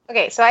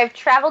Okay, so I've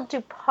traveled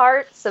to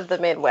parts of the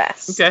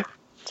Midwest. Okay.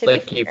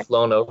 Like you've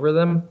flown over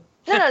them?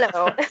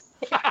 No.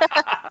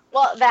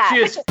 Well, that.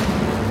 Cheers.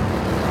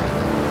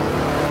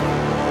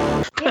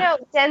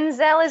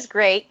 Denzel is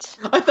great.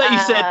 I thought you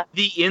said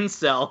the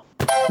incel.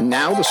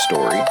 Now the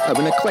story of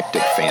an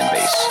eclectic fan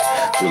base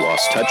who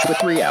lost touch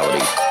with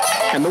reality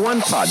and the one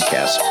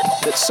podcast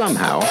that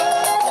somehow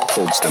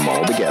holds them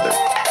all together.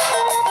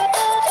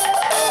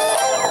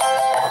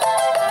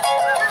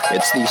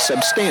 It's the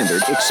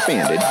Substandard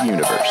Expanded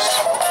Universe.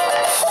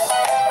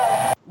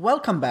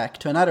 Welcome back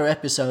to another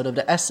episode of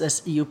the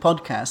SSEU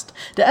Podcast.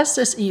 The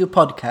SSEU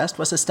Podcast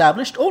was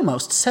established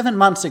almost 7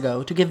 months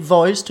ago to give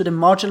voice to the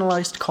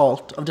marginalized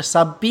cult of the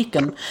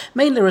sub-beacon,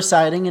 mainly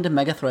residing in the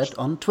megathread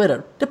on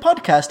Twitter. The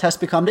podcast has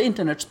become the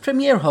internet's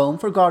premier home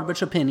for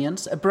garbage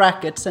opinions,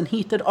 brackets, and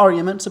heated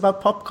arguments about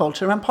pop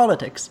culture and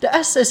politics. The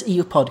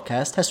SSEU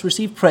Podcast has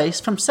received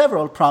praise from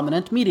several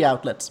prominent media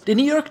outlets. The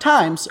New York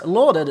Times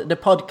lauded the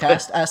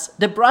podcast as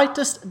the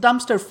brightest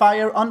dumpster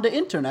fire on the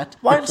internet,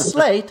 while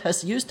Slate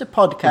has used the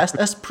podcast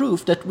as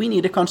proof that we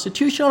need a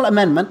constitutional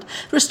amendment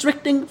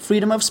restricting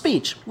freedom of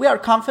speech. We are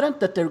confident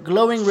that their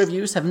glowing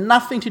reviews have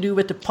nothing to do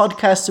with the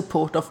podcast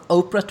support of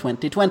Oprah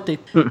 2020.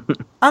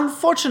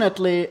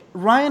 Unfortunately,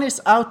 Ryan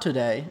is out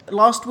today.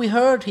 Last we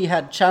heard, he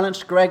had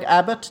challenged Greg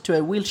Abbott to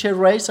a wheelchair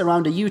race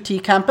around the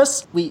UT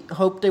campus. We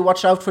hope they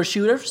watch out for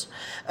shooters.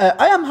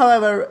 I am,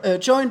 however,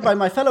 joined by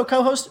my fellow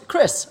co-host,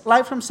 Chris,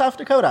 live from South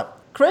Dakota.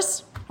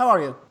 Chris, how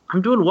are you?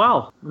 I'm doing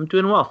well.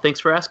 Thanks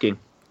for asking.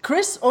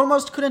 Chris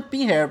almost couldn't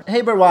be here.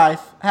 Haber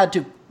wife had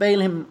to bail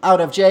him out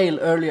of jail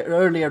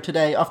earlier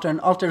today after an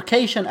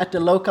altercation at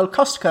the local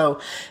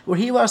Costco, where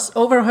he was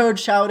overheard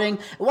shouting,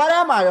 "What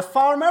am I, a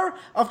farmer?"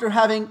 after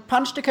having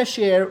punched the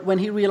cashier when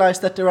he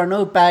realized that there are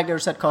no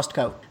baggers at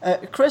Costco.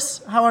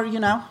 Chris, how are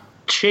you now?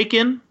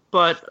 Shaken,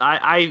 but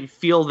I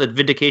feel that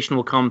vindication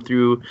will come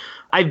through.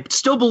 I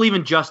still believe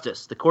in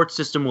justice. The court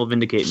system will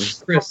vindicate me.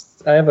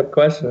 Chris, I have a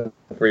question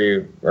for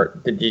you.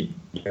 Did you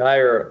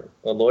hire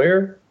a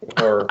lawyer?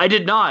 Or I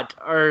did not.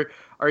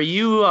 Are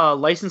you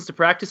licensed to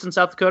practice in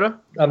South Dakota?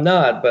 I'm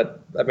not, but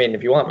I mean,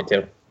 if you want me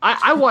to.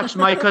 I watched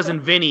My Cousin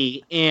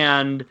Vinny,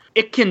 and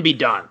it can be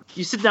done.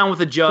 You sit down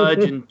with a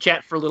judge and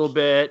chat for a little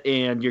bit,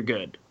 and you're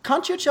good.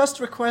 Can't you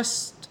just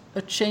request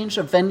a change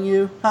of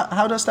venue?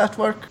 How does that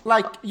work?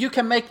 Like, you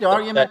can make the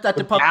argument that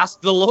the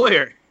Ask the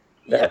lawyer.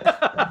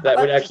 That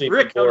would actually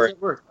Rick, be how does boring.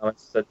 it work?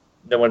 That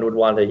no one would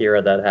want to hear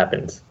that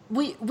happens.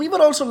 We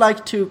would also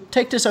like to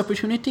take this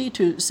opportunity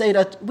to say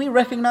that we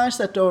recognize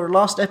that our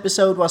last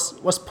episode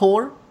was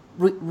poor.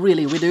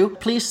 Really, we do.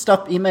 Please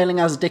stop emailing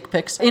us dick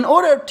pics. In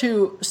order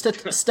to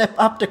step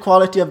up the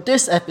quality of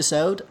this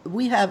episode,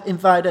 we have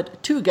invited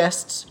 2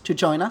 guests to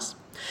join us.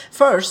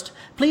 First,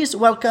 please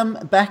welcome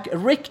back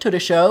Rick to the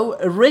show.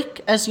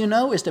 Rick, as you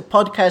know, is the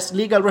podcast's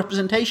legal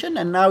representation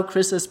and now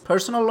Chris's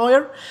personal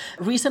lawyer,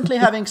 recently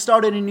having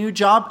started a new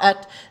job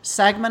at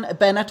Sagman,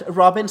 Bennett,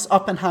 Robbins,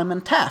 Oppenheim,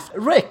 and Taft.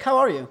 Rick, how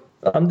are you?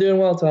 I'm doing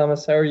well,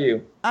 Thomas. How are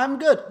you? I'm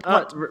good.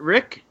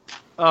 Rick,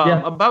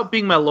 Yeah. About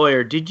being my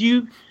lawyer, did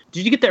you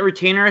get that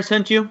retainer I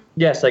sent you?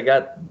 Yes, I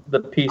got the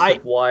piece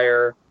of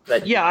wire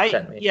that you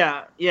sent me.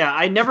 Yeah.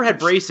 I never had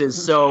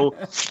braces,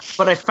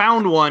 but I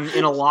found one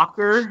in a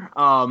locker.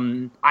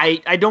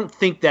 I don't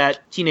think that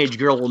teenage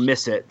girl will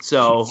miss it.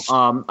 So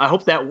I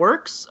hope that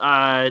works.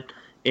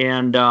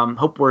 And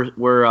hope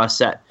we're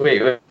set.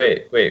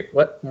 Wait.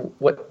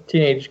 What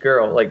teenage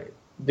girl? Like,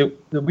 do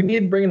we need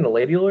to bring in the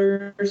lady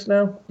lawyers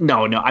now?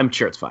 No, I'm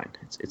sure it's fine.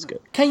 It's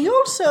good. Can you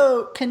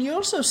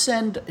also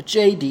send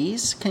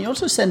JDs? Can you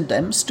also send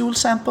them stool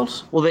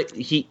samples? Well,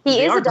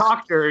 they are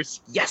doctors.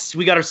 Yes,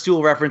 we got our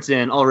stool reference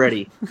in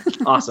already.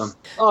 Awesome.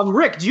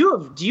 Rick,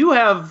 do you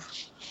have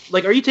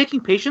like, are you taking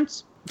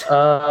patients?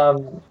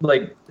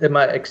 Like, am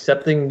I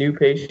accepting new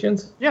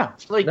patients? Yeah,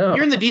 like No.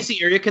 You're in the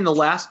DC area. Can the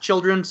last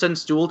children send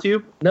stool to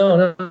you?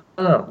 No.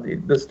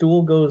 The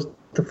stool goes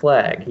to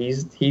Flag.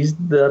 He's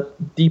the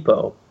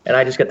depot, and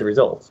I just get the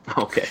results.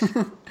 Okay.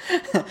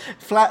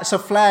 So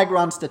Flag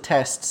runs the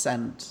tests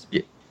and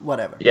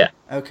whatever. Yeah.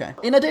 Okay.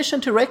 In addition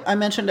to Rick, I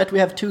mentioned that we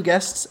have 2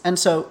 guests, and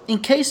so in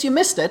case you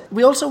missed it,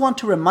 we also want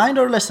to remind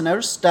our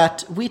listeners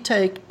that we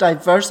take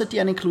diversity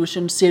and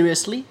inclusion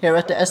seriously here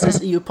at the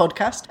SSEU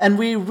Podcast, and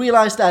we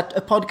realize that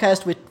a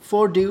podcast with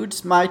 4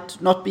 dudes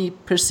might not be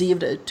perceived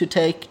to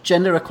take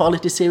gender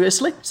equality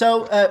seriously.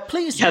 So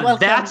please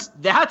welcome.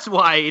 That's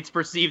why it's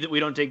perceived that we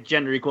don't take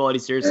gender equality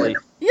seriously.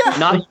 Yeah.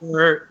 Not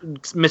your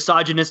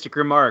misogynistic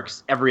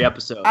remarks every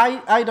episode.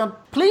 I don't.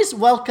 Please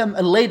welcome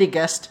a lady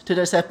guest to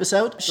this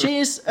episode. She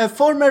is a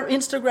former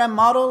Instagram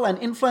model and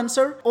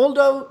influencer.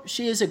 Although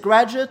she is a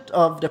graduate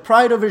of the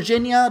Pride of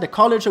Virginia, the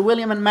College of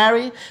William and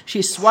Mary,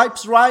 she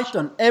swipes right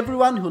on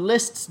everyone who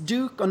lists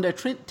Duke on their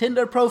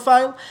Tinder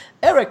profile.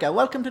 Erica,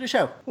 welcome to the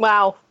show.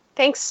 Wow.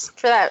 Thanks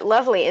for that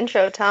lovely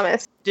intro,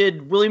 Thomas.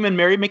 Did William and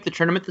Mary make the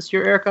tournament this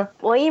year, Erica?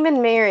 William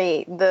and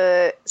Mary,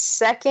 the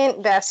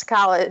second best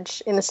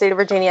college in the state of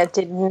Virginia,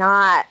 did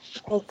not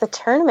make the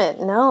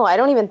tournament. No, I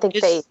don't even think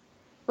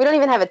we don't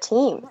even have a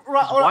team. Is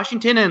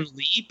Washington and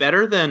Lee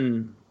better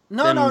than...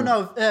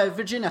 No.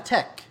 Virginia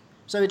Tech.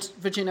 So it's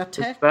Virginia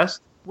Tech,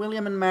 best.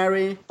 William and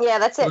Mary. Yeah,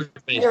 that's it.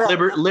 You're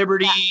right.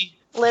 Liberty.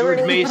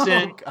 Liberty. George Mason.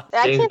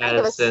 I James can't think of a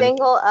Madison.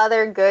 single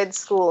other good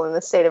school in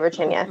the state of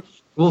Virginia.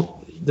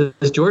 Well,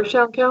 does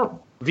Georgetown count?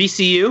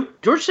 VCU.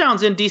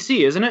 Georgetown's in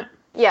D.C., isn't it?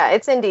 Yeah,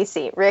 it's in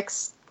D.C.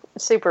 Rick's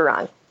super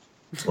wrong.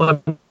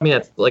 Well, I mean,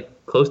 that's like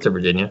close to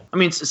Virginia. I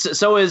mean,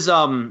 so is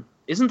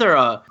isn't there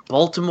a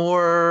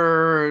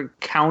Baltimore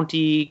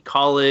County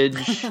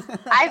College?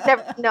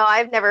 I've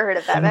never heard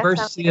of that.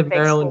 University of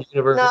Maryland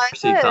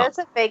University. That's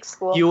a fake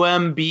school.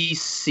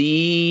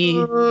 UMBC.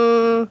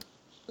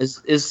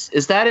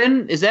 Is that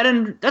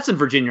in that's in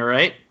Virginia,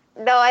 right?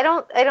 No, I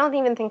don't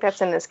even think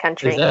that's in this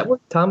country. Is that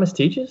what Thomas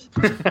teaches?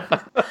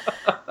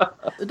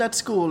 That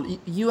school,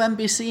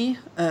 UMBC,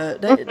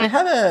 they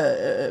have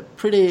a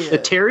pretty... The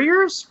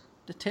Terriers?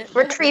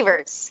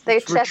 Retrievers.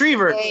 They're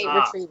Retrievers.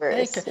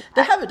 Retrievers. Okay.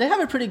 They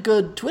have a pretty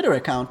good Twitter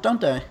account, don't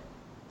they?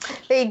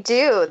 They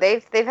do.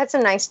 They've had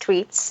some nice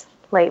tweets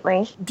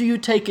lately. Do you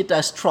take it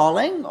as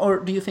trolling, or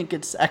do you think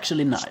it's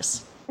actually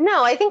nice?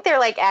 No, I think they're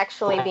like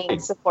actually being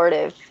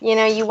supportive. You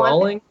know, you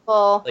Trolling?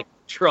 want people Like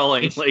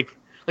trolling, like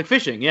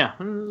fishing, yeah.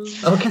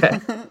 Okay.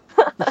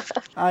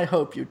 I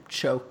hope you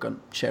choke on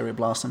cherry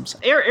blossoms.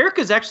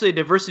 Erica's actually a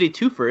diversity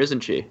twofer, isn't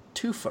she?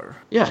 Twofer.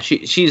 Yeah,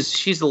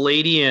 she's the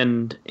lady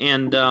and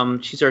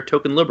she's our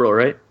token liberal,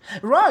 right?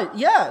 Right,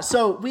 yeah.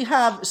 So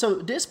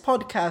this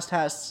podcast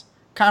has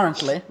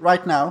currently,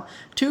 right now,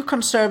 2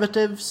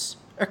 conservatives,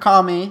 a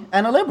commie,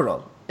 and a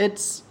liberal.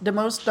 It's the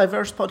most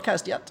diverse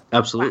podcast yet.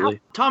 Absolutely.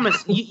 Wow.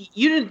 Thomas,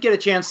 you didn't get a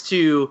chance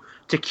to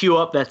queue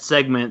up that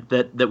segment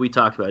that we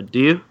talked about, do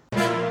you?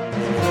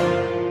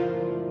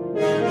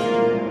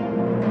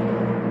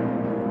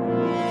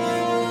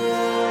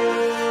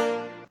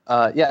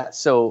 Yeah,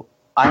 so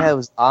I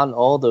was on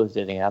all those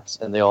dating apps,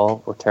 and they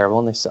all were terrible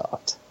and they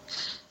sucked.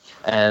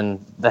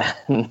 And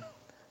then,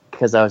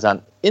 because I was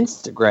on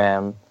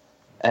Instagram,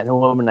 and a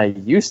woman I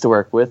used to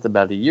work with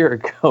about a year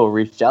ago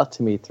reached out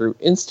to me through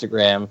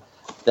Instagram,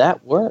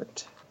 that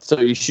worked. So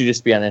you should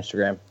just be on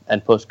Instagram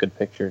and post good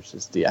pictures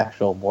is the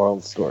actual moral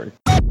of the story.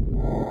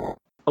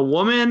 A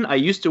woman I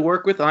used to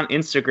work with on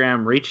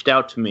Instagram reached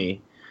out to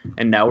me,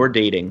 and now we're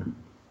dating.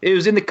 It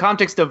was in the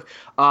context of,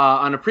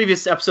 on a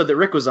previous episode that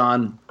Rick was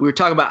on, we were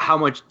talking about how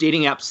much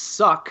dating apps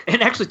suck.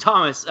 And actually,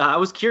 Thomas, I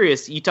was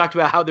curious. You talked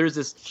about how there's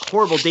this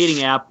horrible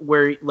dating app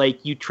where,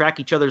 like, you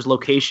track each other's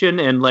location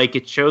and, like,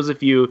 it shows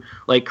if you,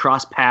 like,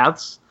 cross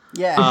paths.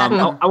 Yeah.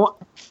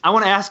 I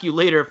want to ask you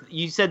later.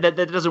 You said that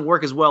doesn't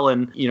work as well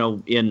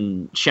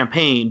in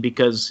Champaign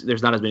because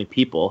there's not as many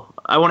people.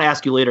 I want to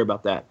ask you later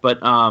about that. But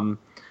yeah,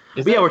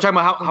 we're talking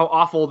about how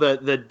awful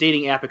the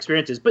dating app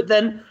experience is. But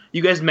then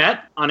you guys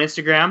met on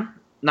Instagram.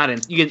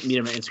 You didn't meet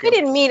him on Instagram. We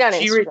didn't meet on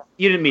Instagram.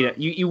 You didn't meet it.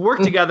 You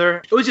worked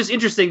together. It was just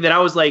interesting that I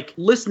was like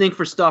listening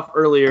for stuff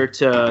earlier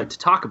to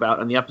talk about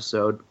on the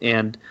episode,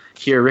 and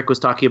here Rick was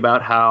talking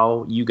about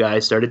how you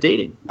guys started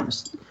dating,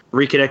 just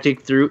reconnecting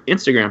through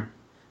Instagram.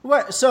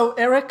 Well, so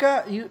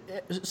Erica,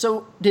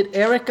 did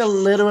Erica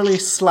literally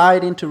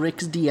slide into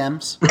Rick's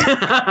DMs?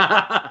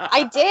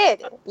 I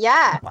did.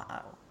 Yeah.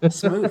 Wow.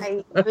 Smooth.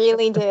 I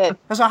really did.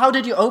 So how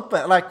did you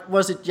open? Like,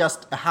 was it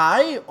just a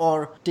hi,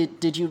 or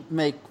did you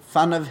make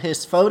fun of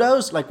his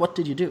photos? Like, what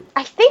did you do?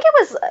 I think it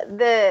was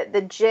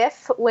the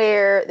GIF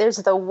where there's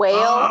the whale.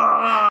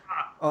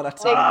 Oh,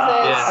 that's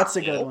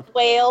a good one.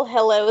 Whale,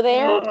 hello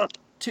there.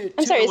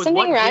 I'm sorry, is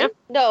something wrong?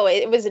 No,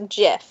 it was a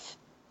GIF.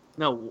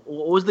 No,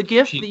 what was the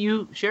GIF that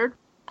you shared?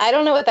 I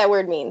don't know what that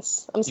word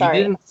means. I'm sorry.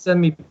 You didn't send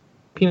me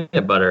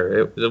peanut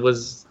butter. It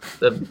was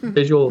a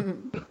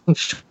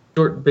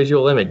short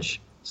visual image.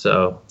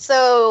 So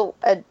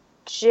a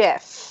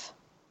GIF.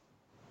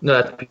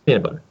 No, that's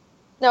peanut butter.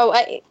 No,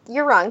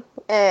 you're wrong.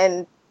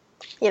 And,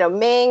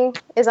 Ming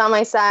is on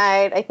my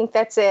side. I think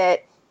that's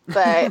it.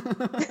 But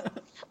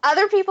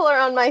other people are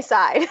on my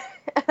side.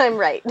 And I'm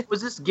right.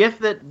 Was this GIF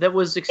that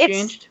was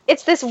exchanged?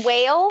 It's this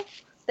whale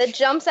that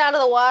jumps out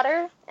of the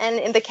water.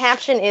 And the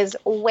caption is,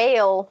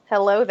 whale,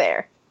 hello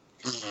there.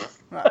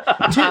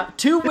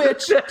 To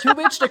which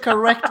the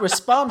correct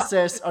response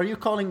is, are you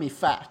calling me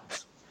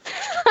fat?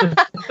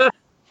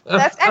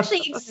 That's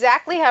actually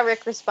exactly how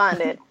Rick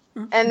responded.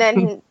 And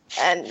then,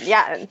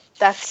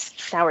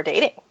 that's now we're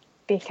dating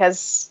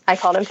because I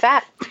called him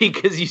fat.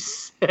 Because you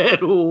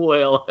said,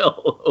 well,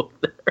 hello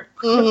there.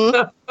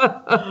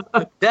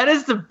 Mm-hmm. That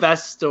is the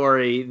best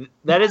story.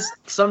 That is,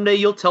 someday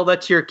you'll tell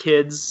that to your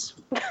kids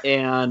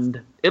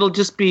and it'll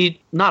just be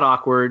not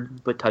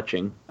awkward, but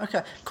touching.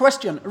 Okay.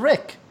 Question,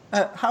 Rick,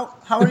 how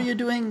are you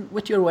doing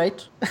with your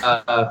weight?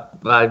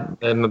 I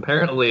am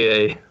apparently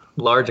a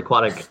large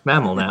aquatic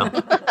mammal now.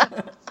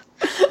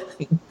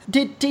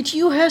 Did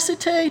you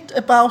hesitate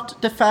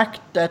about the fact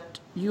that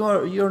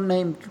you're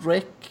named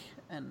Rick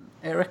and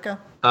Erica?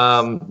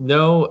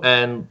 No,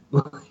 and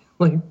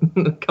like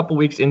a couple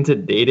weeks into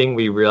dating,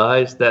 we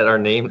realized that our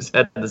names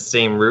had the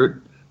same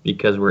root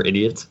because we're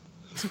idiots.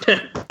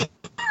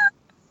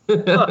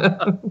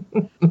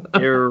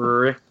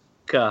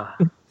 Erica.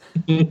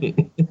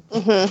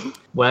 Mm-hmm.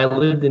 When I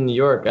lived in New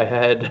York, I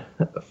had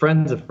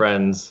friends of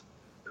friends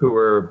who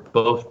were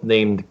both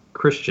named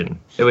Christian.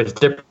 It was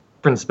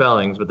different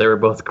spellings, but they were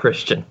both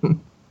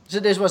Christian. So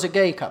this was a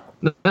gay couple.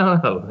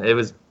 No. It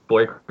was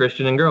boy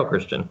Christian and girl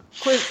Christian.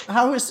 Is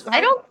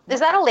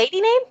that a lady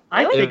name?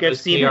 I think I've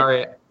seen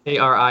it.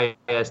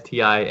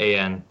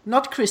 Aristian.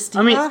 Not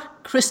Christina,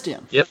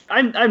 Christian. Yep.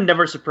 I'm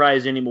never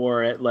surprised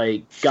anymore at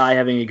like guy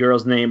having a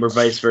girl's name or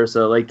vice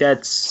versa. Like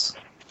that's,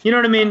 you know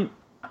what I mean?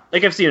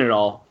 Like I've seen it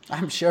all.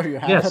 I'm sure you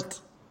have.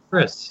 Yes.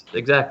 Chris,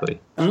 exactly.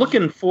 I'm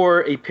looking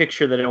for a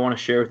picture that I want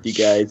to share with you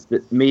guys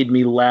that made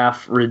me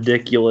laugh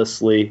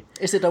ridiculously.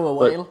 Is it of a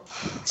whale?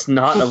 It's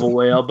not of a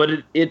whale, but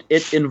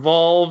it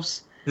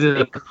involves. Is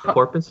it a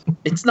porpoise?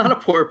 It's not a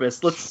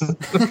porpoise. Let's Is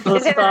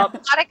it stop.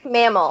 an aquatic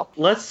mammal?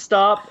 Let's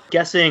stop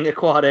guessing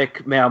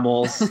aquatic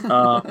mammals.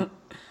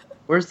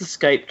 Where's the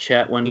Skype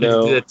chat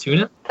window? Is it a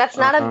tuna? That's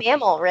not a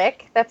mammal,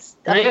 Rick. That's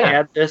Can I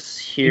add this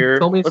here? You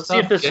told me to Let's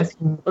see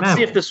stop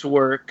if this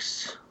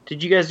works.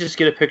 Did you guys just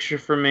get a picture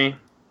from me?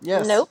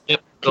 Yes. Nope.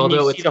 Yep. Can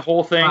Although you it's see the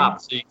whole thing?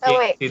 cropped, so you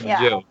can't see the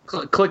joke.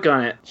 Click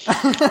on it.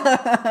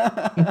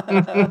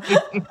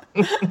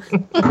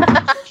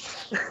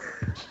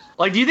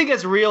 Like, do you think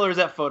that's real or is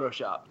that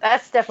Photoshop?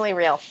 That's definitely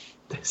real.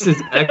 This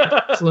is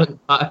excellent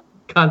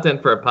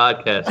content for a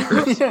podcast,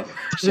 Chris.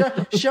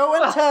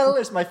 Show and tell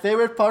is my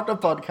favorite part of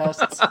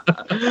podcasts.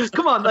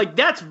 Come on, like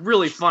that's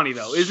really funny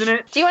though, isn't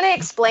it? Do you want to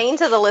explain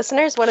to the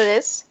listeners what it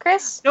is,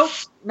 Chris? Nope.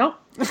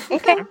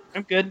 Okay.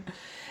 I'm good.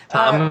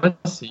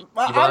 Thomas, you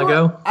want to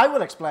go? I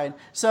will explain.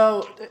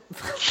 So,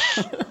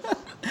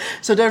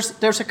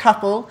 there's a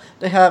couple.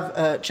 They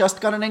have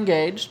just gotten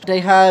engaged.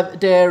 They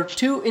have their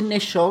two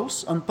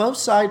initials on both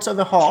sides of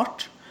a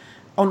heart.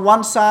 On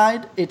one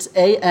side, it's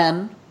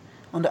AN.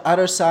 On the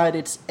other side,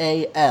 it's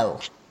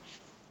AL.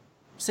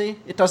 See,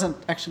 it doesn't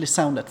actually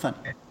sound that funny.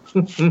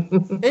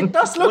 It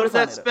does look What does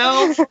funny. that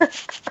spell?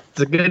 It's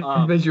a good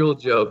visual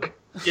joke.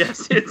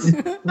 Yes, it's.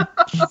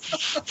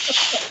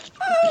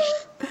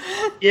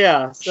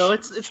 Yeah, so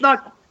it's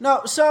not.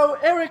 No, so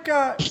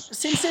Erica,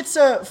 since it's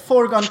a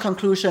foregone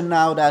conclusion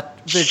now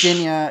that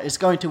Virginia is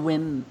going to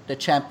win the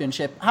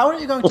championship, how are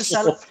you going to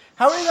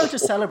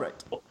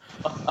celebrate?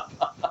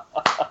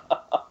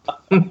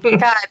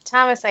 God,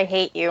 Thomas, I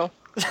hate you.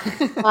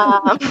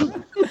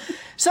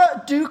 So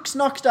Duke's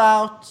knocked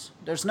out.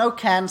 There's no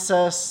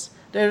Kansas.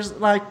 There's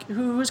like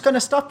who's going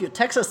to stop you?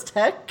 Texas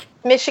Tech?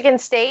 Michigan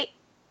State.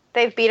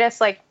 They've beat us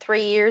like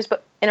 3 years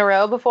in a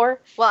row before.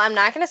 Well, I'm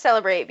not going to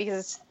celebrate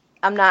because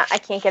I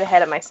can't get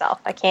ahead of myself.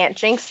 I can't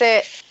jinx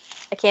it.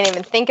 I can't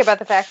even think about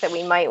the fact that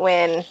we might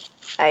win.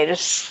 Are you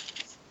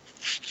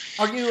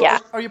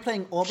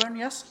playing Auburn?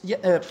 Yes.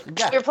 Yeah.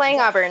 You're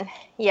playing Auburn.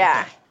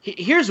 Yeah.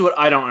 Here's what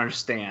I don't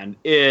understand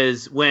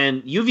is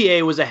when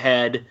UVA was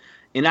ahead,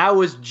 and I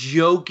was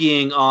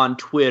joking on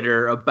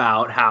Twitter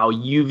about how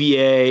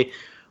UVA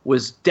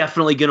was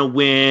definitely going to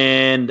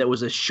win. That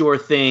was a sure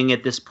thing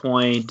at this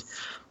point.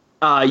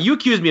 You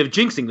accused me of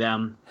jinxing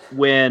them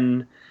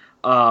when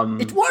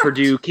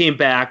Purdue came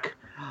back.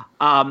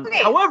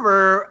 Okay.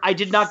 However, I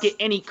did not get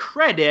any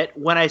credit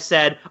when I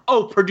said,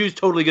 "Oh, Purdue's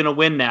totally going to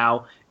win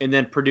now," and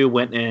then Purdue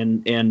went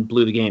and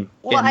blew the game.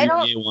 Well, and I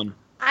UVA don't. won.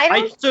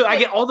 So I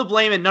get all the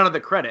blame and none of the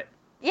credit.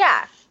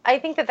 Yeah, I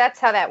think that's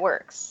how that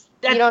works.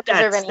 You don't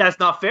deserve any. That's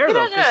not fair,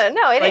 though.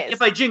 No, it is.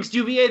 If I jinxed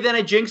UVA, then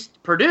I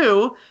jinxed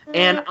Purdue,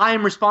 and I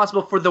am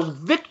responsible for the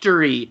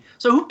victory.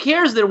 So who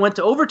cares that it went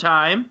to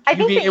overtime?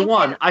 UVA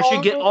won. I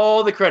should get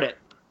all the credit.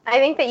 I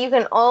think that you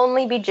can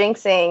only be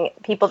jinxing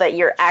people that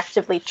you're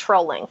actively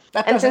trolling.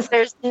 And since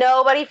there's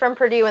nobody from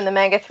Purdue in the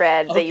mega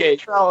thread that you're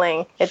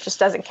trolling, it just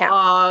doesn't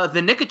count.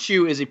 The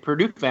Nikachu is a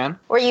Purdue fan.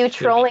 Were you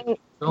trolling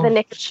the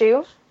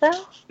Nikachu,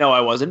 though? No,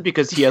 I wasn't,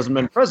 because he hasn't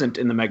been present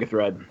in the mega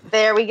thread.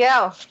 There we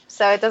go.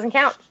 So it doesn't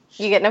count.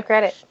 You get no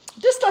credit.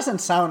 This doesn't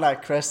sound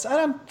like Chris. I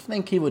don't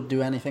think he would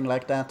do anything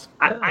like that.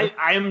 I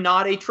am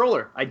not a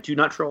troller. I do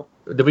not troll.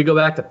 Did we go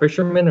back to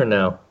fishermen or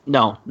no?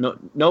 No.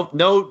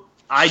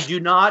 I do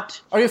not.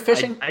 Are you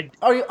fishing? None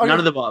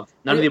of the above.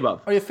 None of the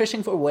above. Are you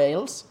fishing for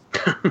whales?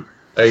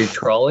 Are you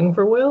trawling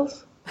for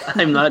whales?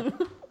 I'm not.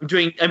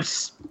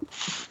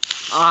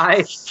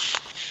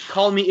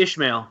 Call me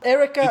Ishmael.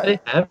 Erica. Do they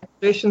have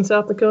fish in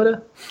South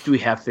Dakota? Do we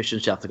have fish in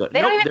South Dakota?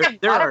 They don't even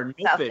have there water are in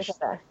no South fish.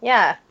 Dakota.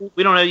 Yeah.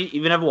 We don't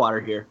even have water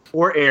here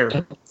or air.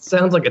 It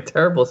sounds like a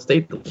terrible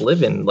state to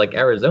live in, like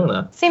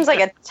Arizona. Seems like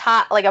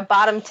a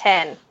bottom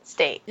 10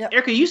 state. Yeah.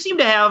 Erica, you seem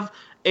to have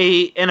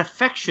an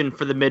affection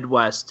for the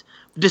Midwest,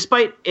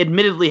 despite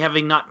admittedly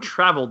having not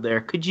traveled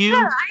there. Could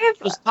you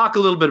just talk a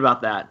little bit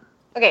about that?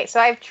 Okay, so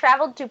I've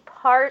traveled to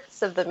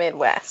parts of the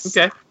Midwest.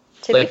 Okay.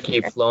 Like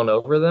you've flown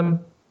over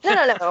them?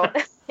 No.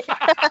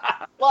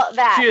 Well,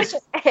 that. She has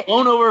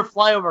flown over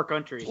flyover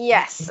country.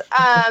 Yes.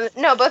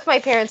 No, both my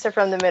parents are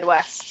from the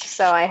Midwest,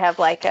 so I have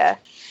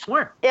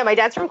Where? Yeah, my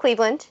dad's from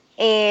Cleveland,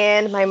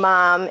 and my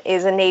mom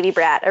is a Navy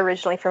brat,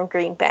 originally from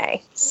Green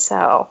Bay.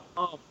 So,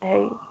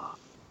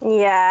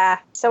 yeah.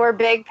 So we're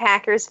big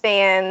Packers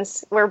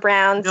fans. We're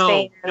Browns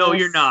fans. No,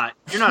 you're not.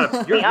 You're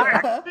not. You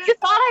thought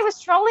I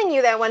was trolling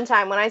you that one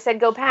time when I said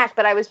go Pack,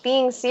 but I was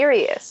being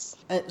serious.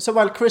 So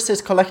while Chris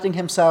is collecting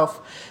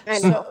himself,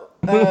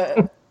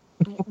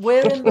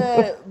 We're in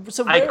the.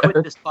 I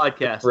quit this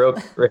podcast.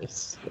 Broke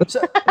race.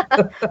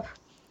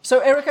 So,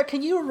 Erica,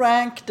 can you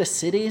rank the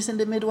cities in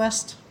the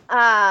Midwest?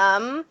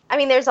 I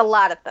mean, there's a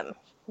lot of them,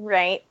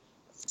 right?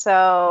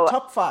 So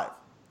Top 5.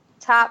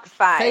 Top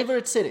 5.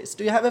 Favorite cities.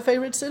 Do you have a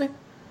favorite city?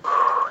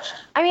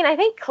 I mean, I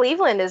think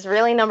Cleveland is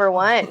really number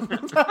 1.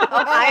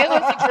 Ohio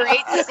is a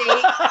great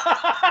state.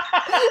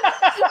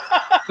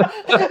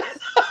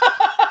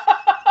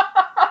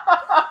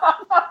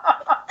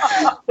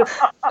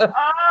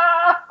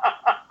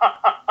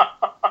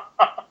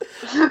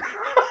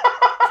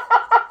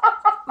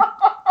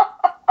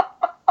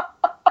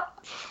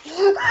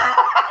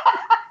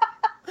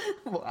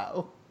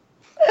 Wow.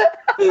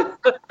 Oh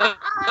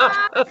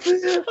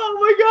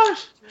my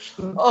gosh.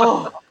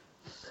 Oh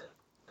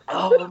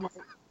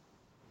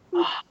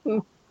my.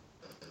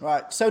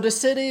 Right. So the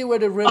city where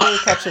the river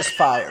catches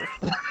fire.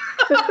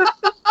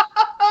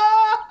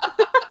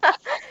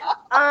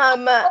 I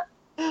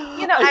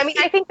mean,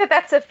 I think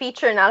that's a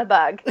feature, not a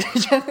bug.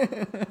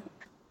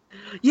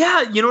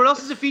 Yeah, you know what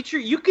else is a feature?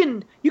 You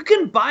can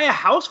buy a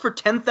house for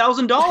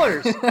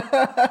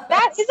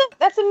 $10,000.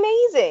 That's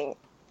amazing.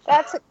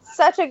 That's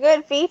such a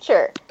good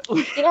feature.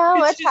 You know how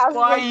much it's just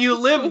why you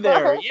live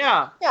there.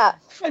 Yeah. Yeah.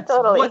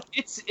 Totally.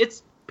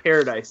 It's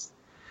paradise.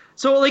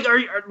 So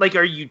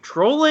are you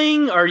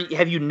trolling?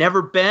 Have you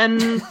never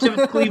been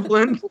to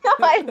Cleveland? No,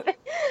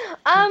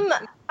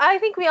 I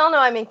think we all know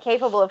I'm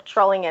incapable of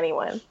trolling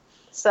anyone.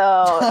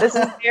 So this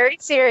is very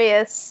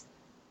serious.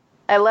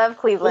 I love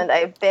Cleveland.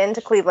 I've been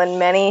to Cleveland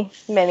many,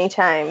 many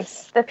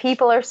times. The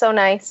people are so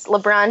nice.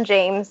 LeBron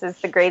James is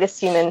the greatest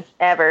human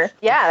ever.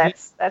 Yeah,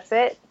 that's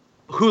it.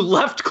 Who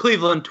left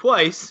Cleveland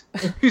twice,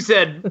 who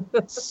said,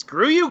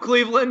 "Screw you,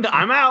 Cleveland,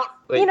 I'm out."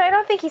 Wait. I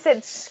don't think he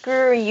said,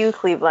 "Screw you,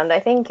 Cleveland." I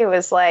think it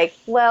was like,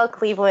 "Well,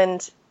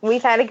 Cleveland,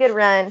 we've had a good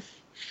run.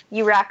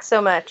 You rock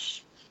so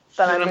much,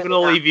 but And I'm going to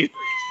leave you.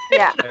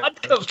 Yeah.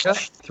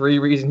 3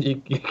 reasons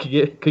you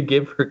could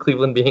give for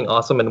Cleveland being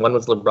awesome, and one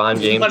was LeBron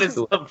James. One is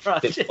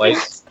LeBron did James.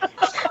 twice.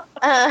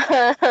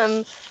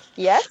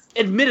 Yes.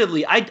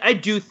 Admittedly, I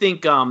do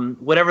think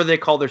whatever they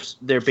call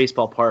their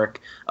baseball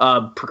park,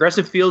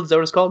 Progressive Field, is that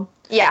what it's called?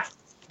 Yeah.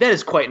 That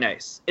is quite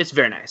nice. It's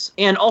very nice.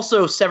 And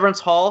also Severance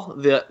Hall,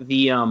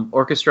 the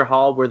orchestra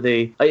hall where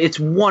it's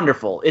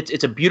wonderful.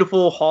 It's a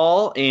beautiful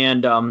hall,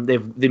 and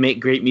they make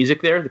great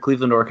music there, the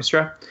Cleveland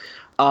Orchestra.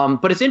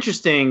 But it's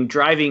interesting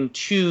driving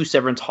to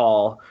Severance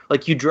Hall.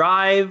 Like, you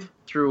drive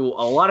through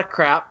a lot of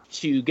crap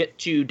to get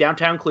to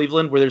downtown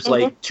Cleveland, where there's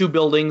like 2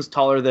 buildings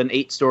taller than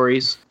 8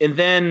 stories. And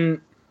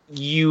then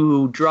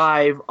you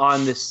drive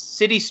on the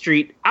city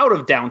street out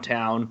of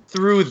downtown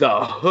through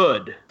the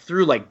hood,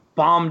 through like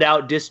bombed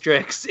out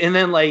districts, and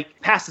then like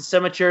past the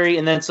cemetery,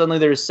 and then suddenly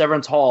there's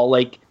Severance Hall,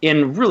 like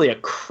in really a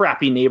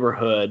crappy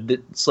neighborhood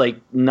that's like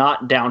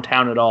not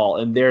downtown at all,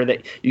 and there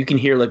that you can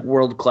hear like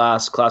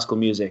world-class classical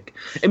music.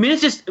 I mean,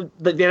 it's just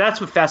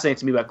that's what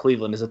fascinates me about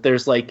Cleveland, is that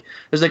there's like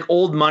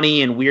old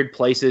money and weird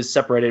places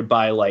separated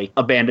by like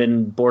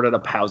abandoned, boarded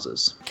up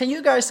houses. Can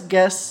you guys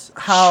guess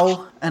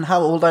how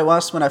old I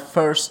was when I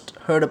first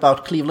heard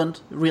about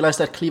Cleveland? Realized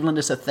that Cleveland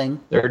is a thing?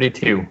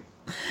 32.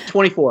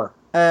 24.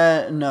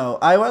 No,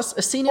 I was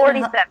a senior.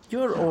 47.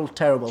 You're all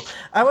terrible.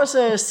 I was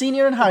a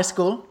senior in high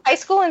school. High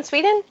school in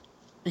Sweden?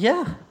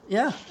 Yeah.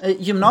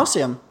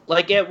 Gymnasium.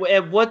 Like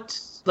at what,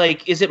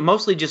 like, is it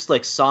mostly just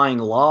like sawing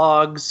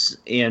logs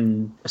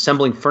and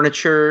assembling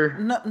furniture?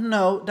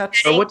 No,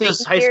 that's Or what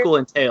does high school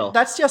entail?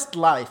 that's just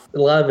life. A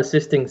lot of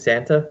assisting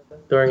Santa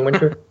during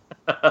winter.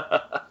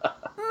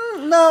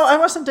 No, I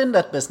wasn't in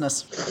that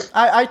business.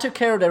 I took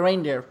care of the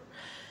reindeer.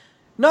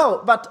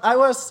 No, but I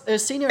was a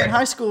senior in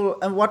high school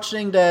and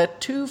watching the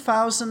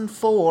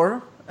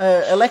 2004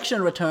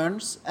 election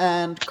returns,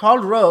 and Karl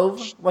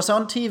Rove was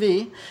on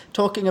TV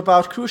talking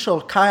about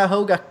crucial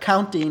Cuyahoga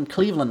County in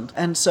Cleveland.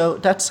 And so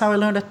that's how I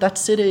learned that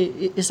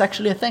city is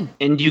actually a thing.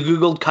 And you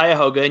Googled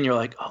Cuyahoga and you're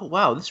like, oh,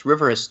 wow, this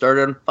river has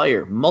started on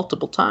fire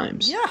multiple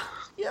times. Yeah,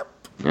 yep.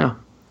 Yeah.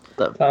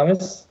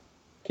 Thomas,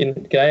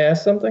 can I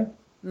ask something?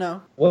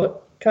 No.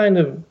 What kind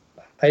of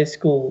high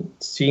school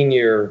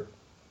senior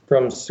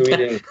from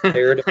Sweden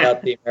cared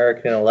about the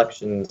American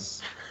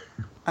elections?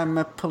 I'm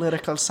a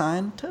political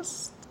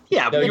scientist.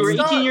 Yeah, but you were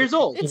 18 years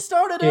old. It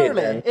started Yeah,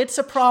 early. man. It's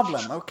a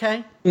problem,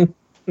 okay? He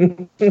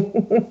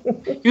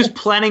was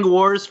planning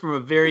wars from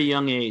a very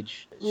young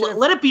age.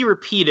 Let it be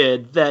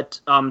repeated that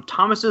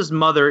Thomas's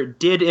mother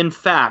did, in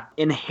fact,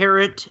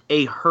 inherit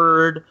a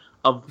herd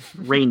of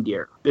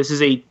reindeer. This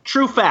is a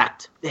true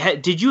fact.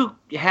 Did you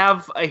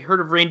have a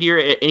herd of reindeer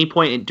at any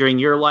point during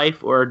your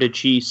life, or did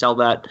she sell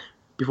that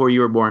before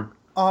you were born?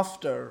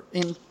 After,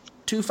 in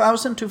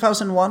 2000,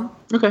 2001.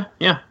 Okay,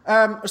 yeah.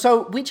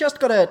 So we just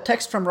got a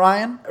text from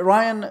Ryan.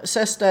 Ryan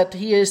says that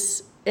he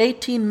is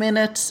 18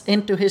 minutes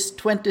into his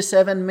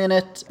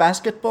 27-minute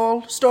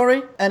basketball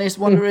story and is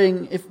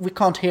wondering if we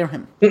can't hear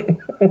him.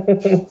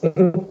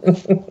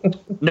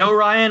 No,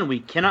 Ryan,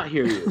 we cannot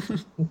hear you.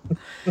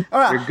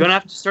 All right. You're going to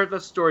have to start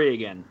that story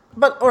again.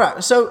 But, all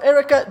right. So,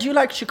 Erica, do you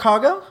like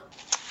Chicago?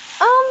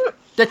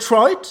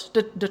 Detroit?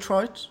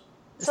 Detroit?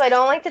 So I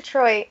don't like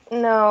Detroit.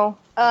 No.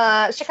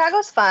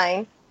 Chicago's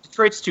fine.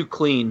 Detroit's too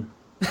clean.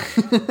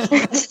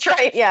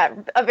 Detroit, yeah,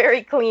 a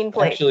very clean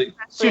place. Actually,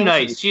 It's too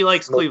nice. She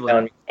likes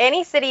Cleveland.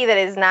 Any city that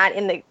is not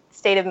in the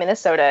state of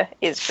Minnesota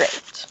is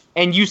great.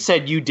 And you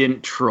said you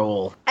didn't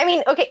troll. I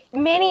mean, okay,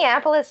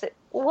 Minneapolis,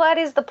 what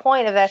is the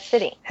point of that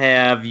city?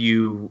 Have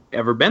you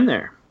ever been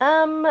there?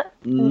 No.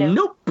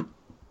 Nope.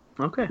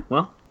 Okay,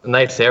 well. a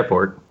nice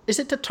airport. Is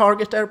it the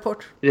Target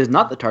airport? It is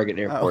not the Target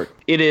Airport.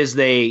 It is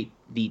the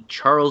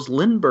Charles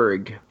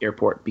Lindbergh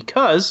Airport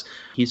because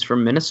he's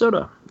from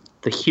Minnesota.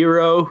 The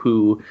hero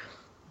who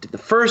did the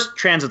first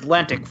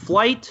transatlantic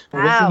flight.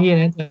 Wow. Wasn't he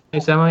an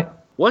anti-Semite?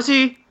 Was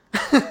he?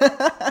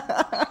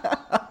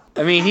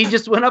 I mean, he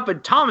just went up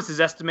in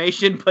Thomas's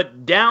estimation,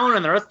 but down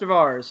in the rest of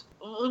ours.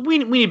 We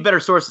need better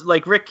sources.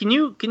 Like, Rick, can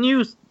you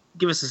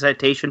give us a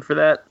citation for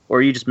that? Or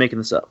are you just making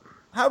this up?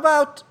 How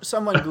about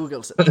someone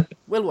Googles it?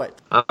 We'll wait.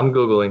 I'm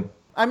Googling.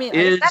 I mean,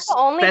 Is that the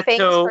only famous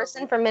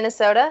person from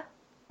Minnesota,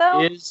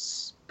 though?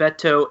 Is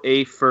Beto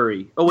a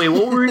furry? Oh, wait,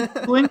 what were we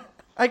doing?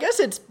 I guess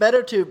it's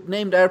better to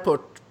name the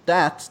airport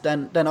that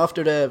than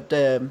after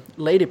the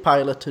lady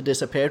pilot who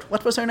disappeared.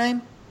 What was her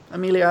name?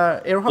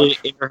 Amelia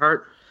Earhart?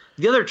 Earhart.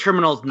 The other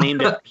terminal is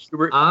named after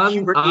Hubert On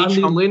H.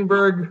 the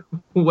Lindbergh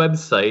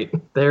website,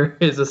 there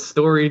is a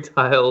story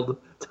titled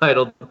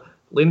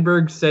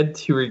Lindbergh said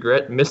to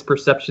regret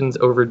misperceptions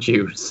over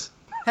Jews.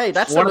 Hey,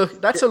 that's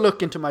a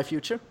look into my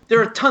future.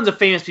 There are tons of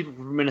famous people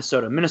from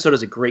Minnesota.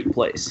 Minnesota's a great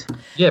place.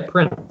 Yeah,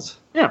 Prince.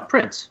 Yeah,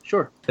 Prince,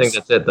 sure. I think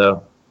that's it,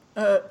 though.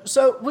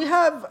 So we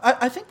have,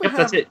 I think we Yep, have...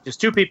 that's it. Just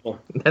two people.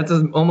 That's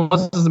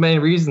almost as many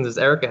reasons as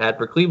Erica had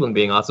for Cleveland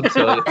being awesome,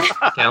 so it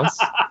counts.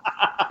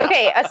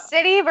 Okay, a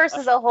city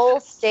versus a whole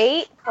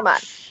state? Come on.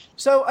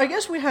 So I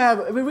guess we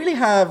really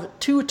have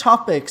two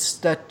topics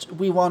that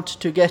we want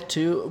to get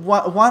to.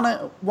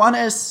 One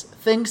is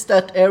things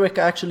that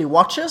Erica actually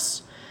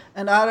watches,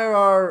 and other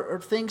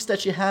are things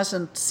that she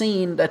hasn't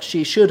seen that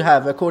she should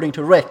have, according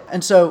to Rick.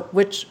 And so,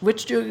 which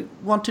do you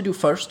want to do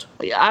first?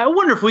 I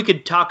wonder if we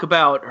could talk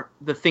about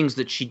the things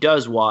that she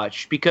does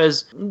watch,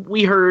 because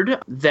we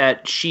heard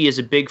that she is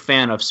a big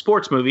fan of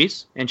sports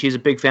movies, and she's a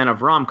big fan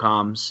of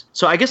rom-coms.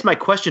 So I guess my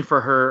question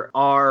for her,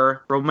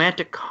 are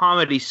romantic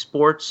comedy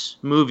sports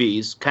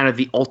movies kind of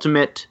the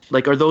ultimate,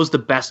 like, are those the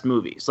best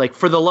movies? Like,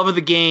 For the Love of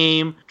the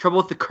Game, Trouble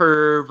with the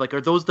Curve, like,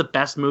 are those the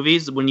best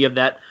movies when you have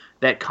that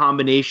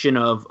combination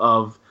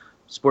of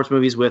sports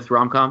movies with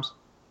rom-coms?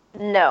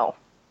 No.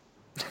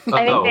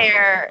 I think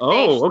they're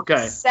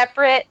okay.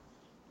 Separate,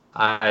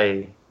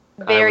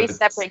 very I was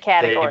separate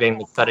categories. Saving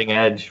the cutting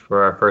edge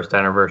for our first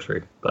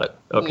anniversary, but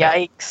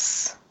okay.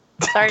 Yikes.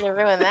 Sorry to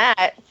ruin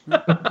that.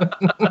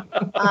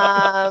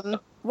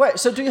 Wait,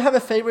 so do you have a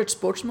favorite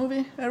sports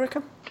movie,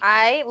 Erica?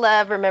 I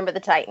love Remember the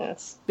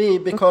Titans.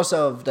 Because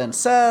of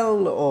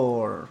Denzel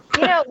or...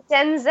 You know,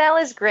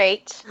 Denzel is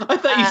great. I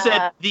thought you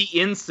said the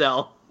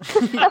incel.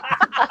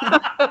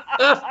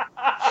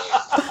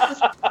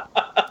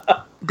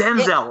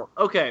 Denzel.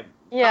 Okay.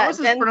 Yeah, How is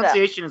his Denzel.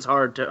 pronunciation is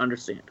hard to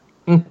understand.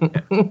 Okay.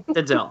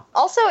 Denzel.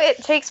 Also, it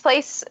takes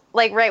place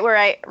like right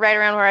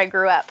around where I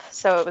grew up,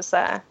 so it was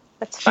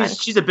that's fun.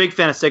 She's a big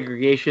fan of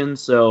segregation,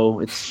 so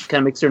it's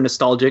kind of makes her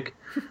nostalgic.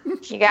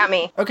 You got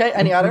me. Okay,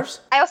 any others?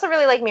 I also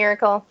really like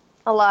Miracle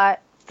a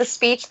lot. The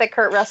speech that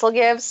Kurt Russell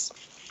gives,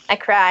 I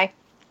cry.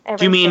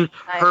 Do you mean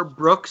time. Herb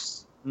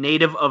Brooks,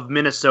 native of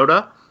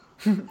Minnesota?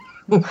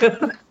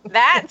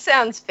 That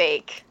sounds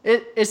fake.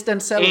 Is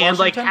Denzel And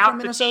like Washington half from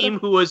the Minnesota?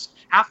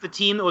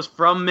 team that was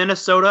from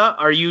Minnesota.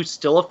 Are you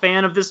still a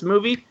fan of this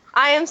movie?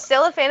 I am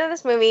still a fan of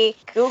this movie.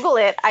 Google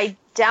it. I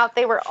doubt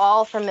they were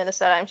all from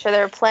Minnesota. I'm sure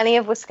there were plenty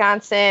of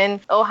Wisconsin,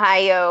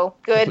 Ohio,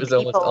 good It was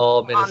people. almost all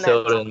on that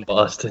Minnesota and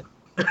Boston.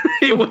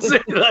 It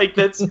wasn't like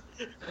that's.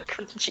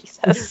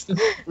 Jesus.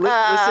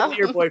 Listen to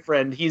your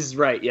boyfriend. He's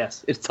right.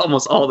 Yes, it's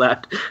almost all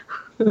that.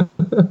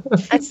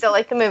 I still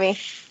like the movie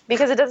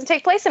because it doesn't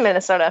take place in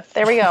Minnesota.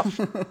 There we go.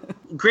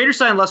 Greater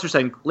Sign, Lesser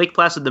Sign, Lake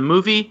Placid, the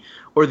movie,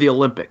 or the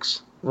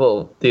Olympics?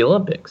 Well, the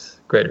Olympics,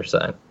 Greater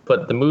Sign.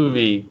 But the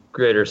movie,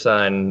 Greater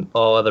Sign,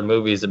 all other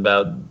movies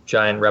about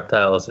giant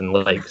reptiles in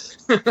lakes.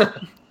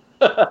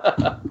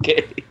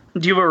 Okay.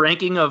 Do you have a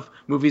ranking of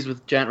movies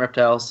with giant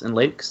reptiles and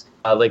lakes?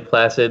 Lake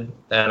Placid,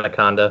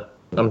 Anaconda.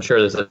 I'm sure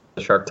there's a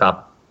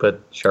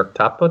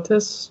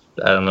Sharktopus?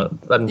 I don't know.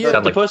 I'm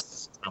sound like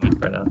Octopus?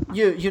 right now.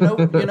 You know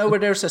where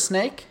there's a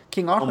snake?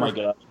 King Arthur. Oh my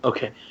god.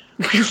 Okay.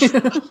 I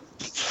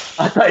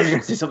thought you were going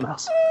to say something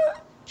else.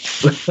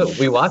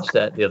 We watched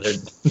that the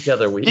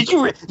other week. Did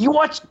you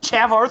watch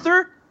Chav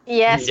Arthur?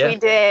 Yes, Yeah. we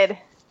did. It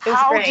was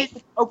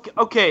great.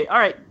 Okay, all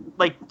right.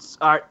 Like,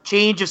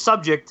 change of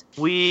subject.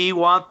 We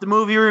want the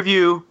movie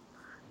review.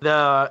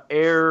 The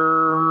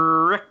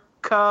Erica.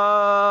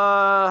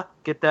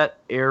 Get that,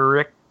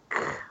 Erica?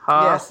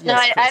 Yes, No,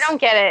 I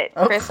don't get it,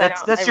 Oh, Chris.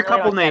 That's I your really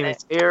couple don't get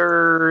names, it.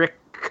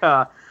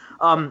 Erica.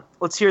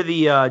 Let's hear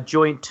the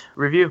joint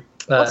review.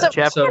 So,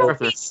 Chav you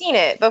Arthur. had seen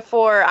it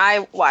before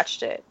I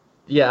watched it.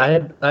 Yeah,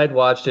 I had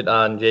watched it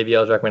on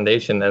JBL's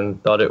recommendation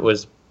and thought it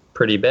was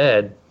pretty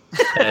bad.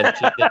 And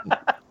she didn't.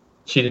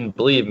 she didn't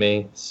believe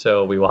me,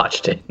 so we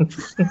watched it.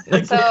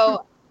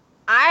 So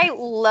I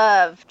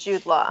love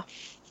Jude Law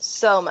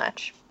so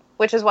much,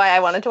 which is why I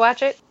wanted to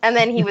watch it. And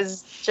then he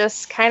was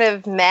just kind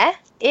of meh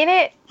in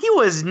it. He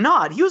was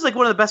not. He was like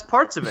one of the best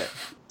parts of it.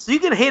 So you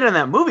can hate on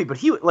that movie, but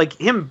he like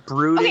him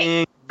brooding.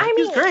 Okay, I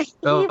he was mean, great.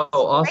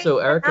 Also,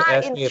 great, Erica not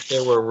asked in- me if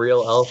there were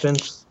real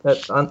elephants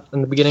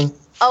in the beginning.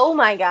 Oh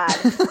my god.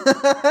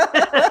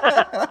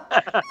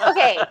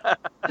 Okay.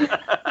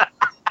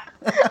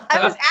 I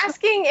was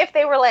asking if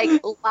they were like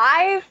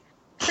live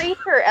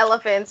creature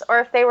elephants or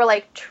if they were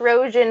like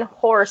Trojan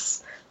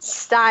horse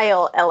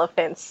style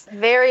elephants.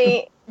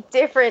 Very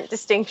different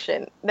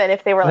distinction than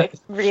if they were like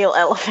real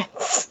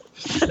elephants.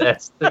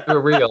 They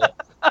were real.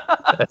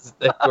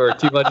 They were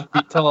 200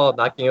 feet tall,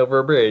 knocking over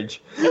a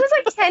bridge. It was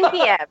like 10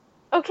 p.m.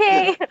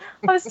 Okay,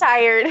 I was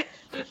tired.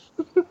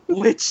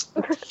 Which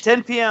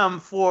 10 p.m.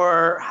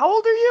 for how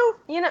old are you?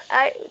 You know,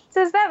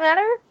 does that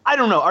matter? I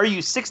don't know. Are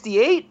you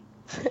 68?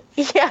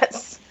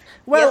 Yes.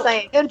 Well,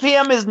 Yes, I am. 10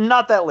 p.m. is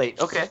not that late.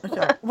 Okay.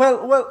 okay.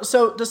 Well.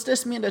 So does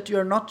this mean that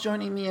you're not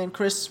joining me and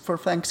Chris for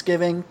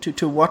Thanksgiving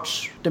to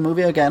watch the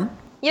movie again?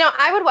 You know,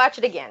 I would watch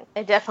it again.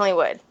 I definitely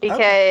would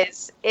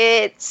because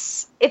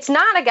it's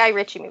not a Guy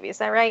Ritchie movie. Is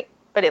that right?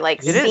 But it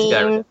like It is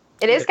Guy Ritchie.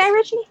 It is Guy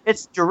Ritchie?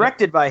 It's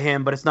directed by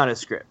him, but it's not his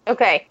script.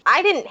 Okay.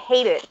 I didn't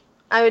hate it.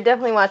 I would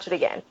definitely watch it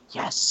again.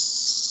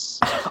 Yes.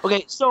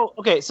 Okay. So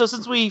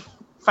since we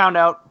found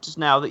out just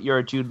now that you're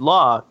a Jude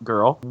Law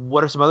girl,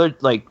 what are some other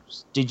like?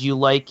 Did you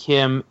like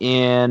him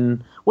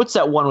in what's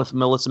that one with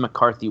Melissa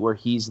McCarthy where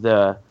he's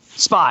the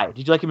spy?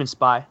 Did you like him in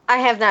Spy? I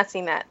have not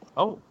seen that.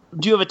 Oh.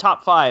 Do you have a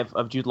top 5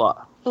 of Jude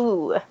Law?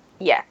 Ooh.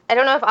 Yeah. I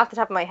don't know if off the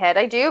top of my head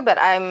I do, but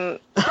I'm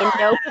in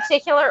no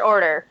particular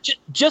order.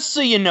 Just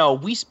so you know,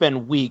 we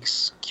spend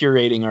weeks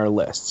curating our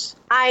lists.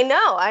 I know.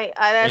 I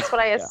that's what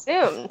I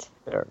assumed.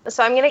 There.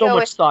 So I'm going to So go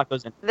much with stock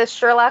goes in. the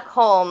Sherlock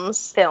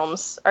Holmes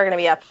films are going to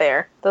be up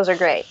there. Those are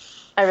great.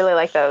 I really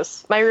like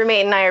those. My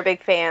roommate and I are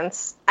big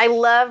fans. I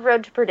love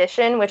Road to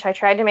Perdition, which I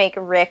tried to make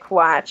Rick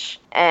watch.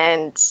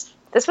 And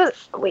this was...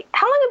 Wait,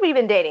 how long have we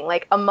been dating?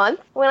 Like a month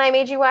when I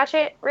made you watch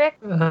it, Rick?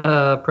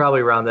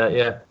 Probably around that,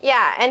 yeah.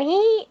 Yeah, and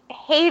he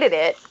hated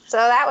it. So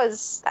that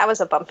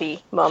was a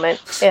bumpy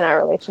moment in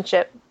our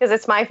relationship. Because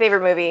it's my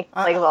favorite movie,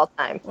 like, of all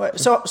time. Wait,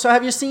 so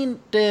have you seen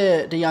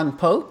the Young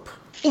Pope?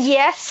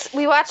 Yes,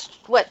 we watched,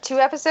 2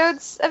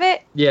 episodes of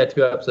it? Yeah,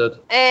 2 episodes.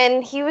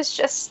 And he was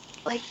just,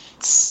 like,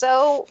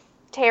 so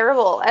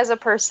terrible as a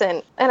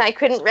person. And I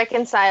couldn't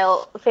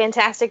reconcile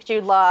fantastic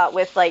Jude Law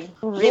with, like,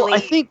 really Well, I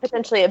think-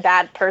 potentially a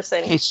bad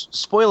person. Hey,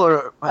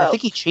 spoiler, I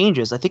think he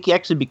changes. I think he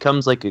actually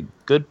becomes, like, a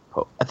good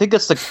pope. I think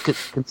that's the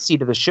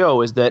conceit of the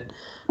show is that,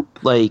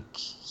 like,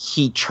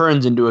 he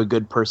turns into a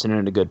good person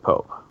and a good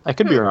pope. I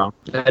could be wrong.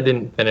 I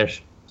didn't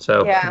finish,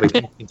 so Yeah. we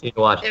can continue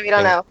watching. Yeah, we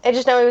don't know. I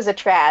just know he was a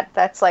trad.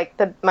 That's, like,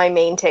 my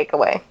main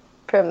takeaway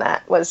from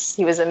that was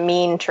he was a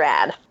mean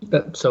trad.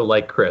 So,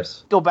 like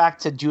Chris. Go back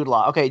to Jude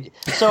Law. Okay,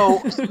 so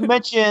you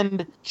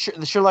mentioned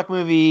the Sherlock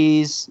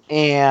movies,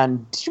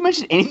 and did you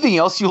mention anything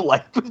else you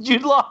liked with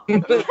Jude Law?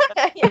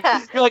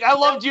 Yeah. You're like, I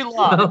love Jude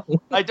Law.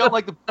 I don't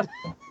like the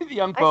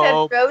Young I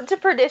Pope. said Road to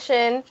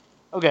Perdition. You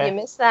Okay.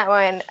 missed that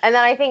one. And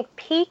then I think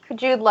peak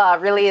Jude Law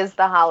really is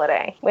The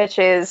Holiday, which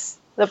is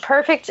the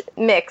perfect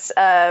mix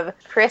of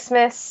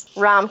Christmas,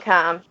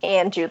 rom-com,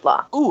 and Jude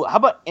Law. Ooh, how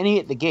about Any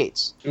at the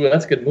Gates? Ooh,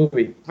 that's a good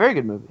movie. Very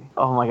good movie.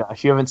 Oh my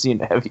gosh, you haven't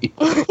seen it, have you?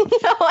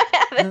 No, I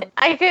haven't.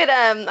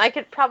 I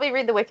could probably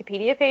read the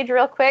Wikipedia page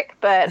real quick,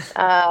 but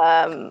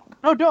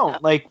No,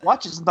 don't. Like,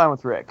 watch it sometime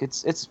with Rick.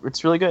 It's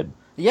really good.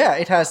 Yeah,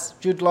 it has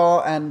Jude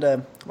Law and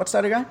what's the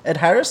other guy? Ed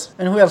Harris,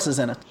 and who else is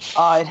in it?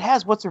 It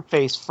has what's her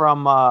face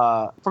from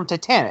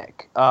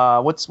Titanic.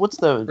 What's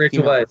the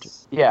Rachel female-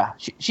 Weisz. Yeah,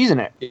 she's in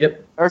it.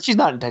 Yep. Or she's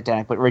not in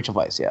Titanic, but Rachel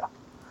Weisz. Yeah.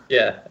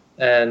 Yeah.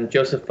 And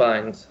Joseph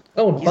Fiennes.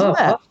 Oh, He's in Bob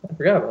that. Hoskins. I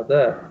forgot about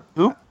that.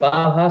 Who?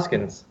 Bob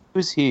Hoskins.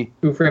 Who's he?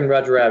 Who Framed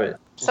Roger Rabbit.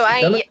 so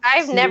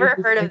I've never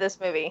heard of this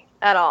movie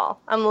at all.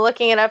 I'm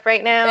looking it up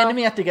right now.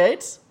 Enemy at the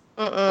Gates.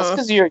 That's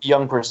because you're a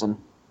young person.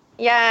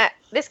 Yeah,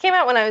 this came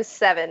out when I was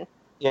 7.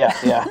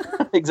 Yeah,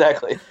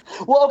 exactly.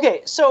 Well,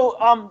 okay, so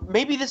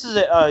maybe this is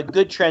a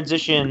good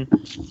transition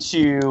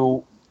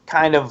to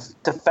kind of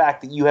the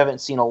fact that you haven't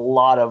seen a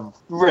lot of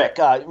Rick.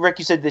 Rick,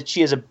 you said that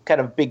she has a kind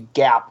of big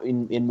gap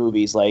in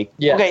movies. Like,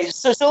 Yeah. Okay,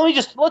 so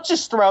let's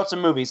just throw out some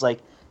movies. Like,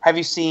 have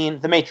you seen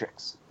The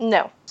Matrix,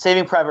 No,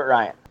 Saving Private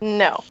Ryan,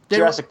 no,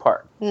 Jurassic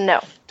Park?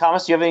 no,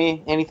 Thomas, do you have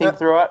anything to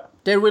throw out?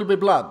 There Will Be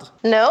Blood.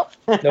 no,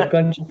 No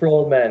Country for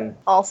Old Men.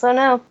 also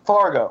no,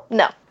 Fargo,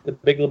 no, The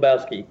Big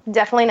Lebowski.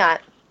 definitely not,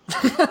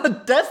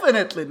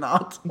 Definitely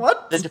not.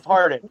 What? The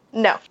Departed,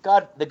 no,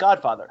 The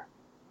Godfather.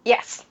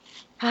 yes,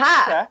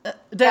 haha, Okay.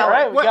 There- All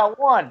right, we what- got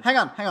one. Hang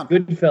on.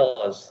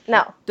 Goodfellas.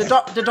 no,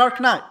 The Dark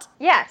Knight.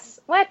 yes,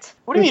 what?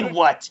 What do you mean,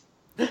 what?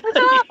 That's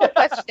an awful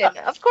question.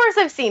 Of course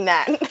I've seen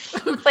that.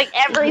 It's like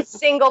every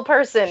single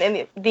person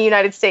in the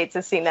United States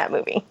has seen that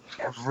movie.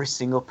 Every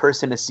single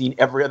person has seen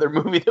every other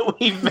movie that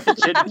we've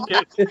mentioned.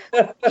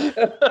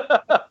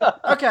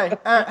 Okay,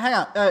 hang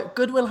on.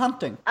 Good Will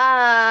Hunting.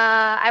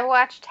 I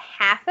watched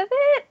half of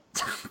it.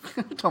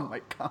 Oh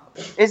my god.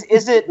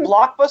 Is it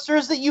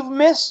blockbusters that you've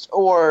missed,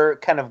 or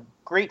kind of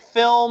great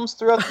films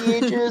throughout the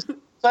ages?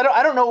 So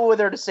I don't know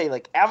whether to say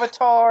like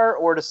Avatar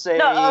or to say.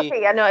 No,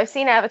 okay, yeah, no, I've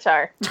seen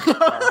Avatar.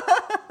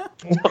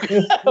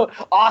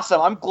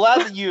 Awesome! I'm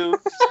glad that you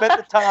spent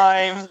the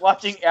time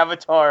watching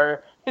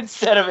Avatar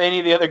instead of any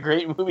of the other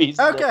great movies.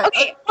 Okay.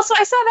 Okay, well, so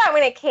I saw that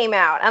when it came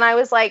out, and I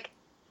was like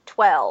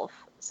 12,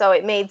 so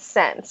it made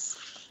sense.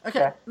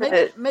 Okay.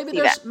 Maybe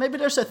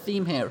there's a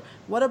theme here.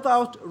 What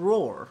about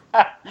Roar?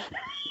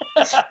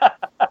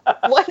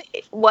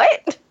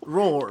 What?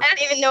 Roar. I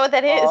don't even know what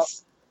that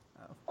is.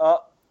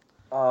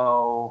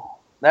 Oh,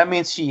 that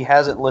means she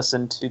hasn't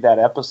listened to that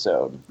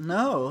episode.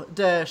 No,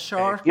 the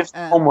shark Give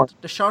some homework.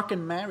 the Shark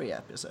and Mary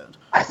episode.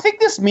 I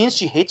think this means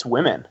she hates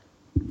women.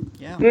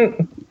 Yeah.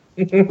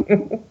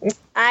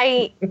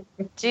 I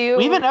do.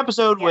 We have an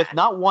episode with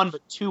not one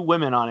but 2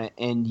 women on it,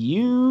 and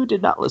you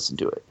did not listen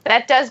to it.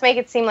 That does make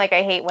it seem like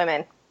I hate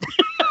women.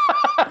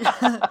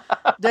 All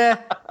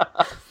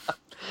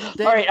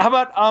right, how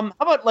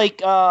about like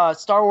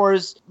Star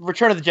Wars: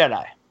 Return of the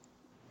Jedi?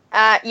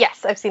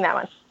 Yes, I've seen that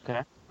one.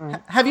 Okay.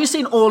 Have you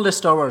seen all the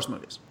Star Wars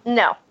movies?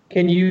 No.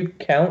 Can you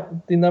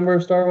count the number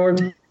of Star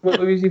Wars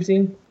movies you've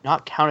seen?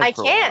 Not counted. I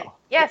for can. a while.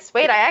 Yes,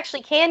 wait, I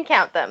actually can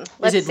count them.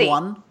 Let's Is it see.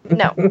 1?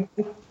 No.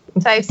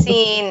 So I've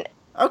seen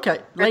Okay,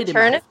 lady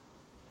Return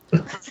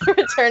math.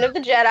 Return of the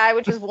Jedi,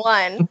 which is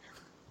 1.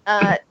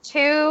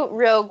 2,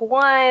 Rogue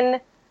One.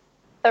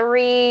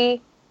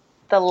 3,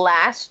 The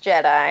Last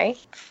Jedi.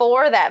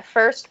 4, that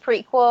first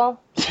prequel.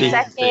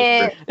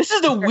 Second, This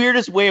is the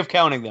weirdest way of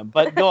counting them,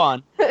 but go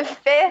on.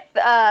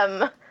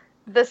 5th,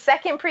 the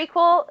second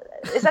prequel.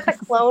 Is that the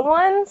Clone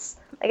Ones?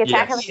 Like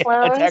Attack of the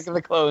Clones? Attack of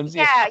the Clones.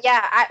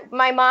 Yeah.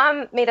 My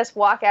mom made us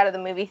walk out of the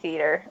movie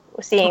theater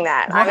seeing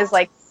that. I was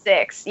like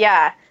 6.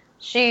 Yeah.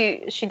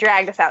 She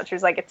dragged us out. She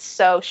was like, it's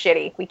so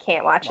shitty. We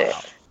can't watch it.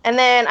 And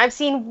then I've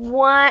seen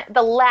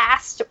the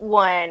last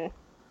one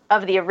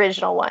of the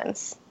original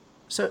ones.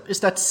 So is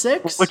that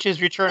 6? Which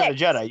is Return of 6.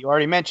 the Jedi. You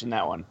already mentioned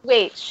that one.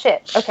 Wait,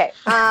 shit. Okay.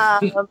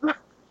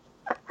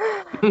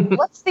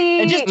 What's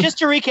the... And just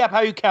to recap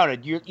how you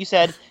counted, you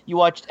said you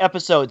watched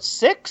episode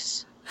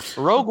 6,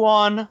 Rogue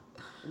One,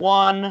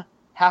 1,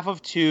 half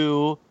of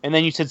 2, and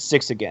then you said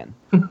 6 again.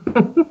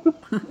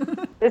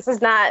 This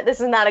is not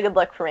a good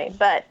look for me,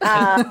 but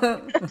I've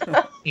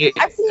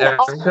seen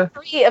all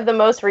 3 of the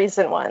most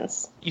recent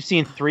ones. You've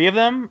seen 3 of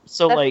them?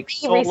 So That's like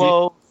 3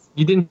 Solo.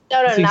 You didn't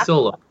see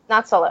Solo.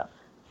 Not Solo.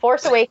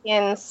 Force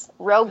Awakens,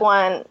 Rogue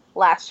One,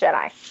 Last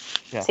Jedi.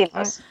 Yeah. Seen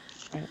those.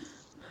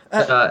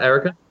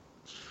 Erica,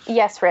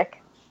 Yes,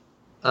 Rick.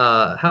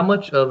 how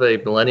much of a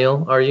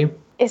millennial are you?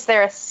 Is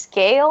there a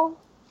scale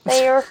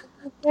that you're...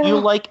 You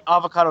like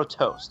avocado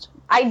toast.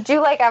 I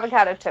do like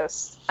avocado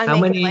toast. How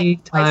many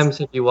times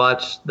have you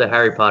watched the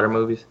Harry Potter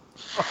movies?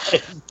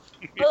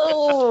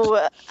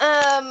 Oh,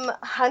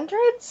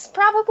 hundreds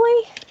probably.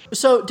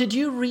 So did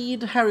you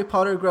read Harry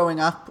Potter growing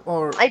up,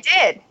 or? I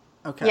did.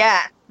 Okay.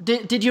 Yeah.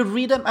 Did you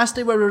read them as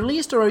they were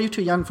released, or are you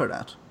too young for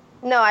that?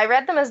 No, I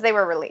read them as they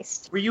were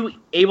released. Were you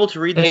able to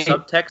read the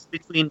subtext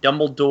between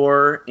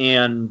Dumbledore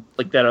and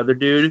like that other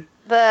dude?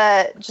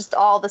 Just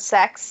all the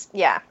sex.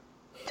 Yeah,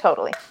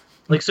 totally.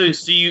 Like so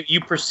you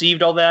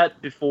perceived all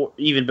that before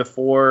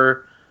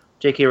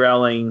J.K.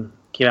 Rowling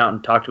came out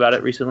and talked about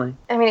it recently?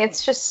 I mean,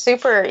 it's just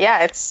super.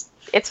 Yeah, it's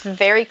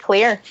very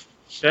clear.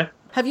 Okay.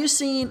 Have you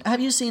seen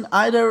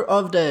either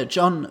of the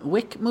John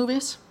Wick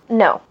movies?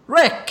 No.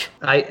 Rick!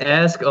 I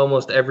ask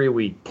almost every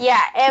week.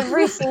 Yeah,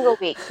 every single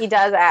week he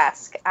does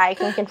ask. I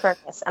can confirm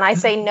this, and I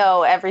say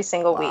no every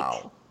single week.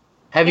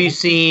 Have you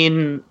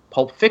seen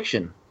Pulp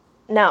Fiction?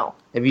 No.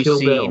 Have you Kill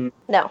seen Bill.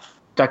 No.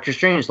 Dr.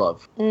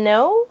 Strangelove?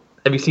 No.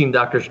 Have you seen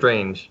Doctor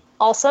Strange?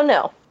 Also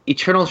no.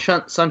 Eternal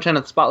Sunshine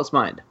of the Spotless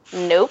Mind?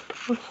 Nope.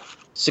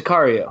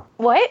 Sicario?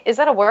 What? Is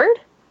that a word?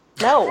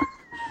 No.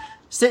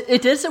 So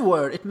it is a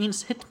word. It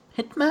means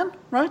hitman,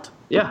 right?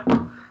 Yeah.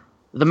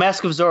 The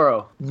Mask of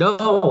Zorro?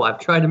 No, I've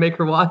tried to make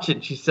her watch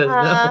it. She says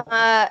no.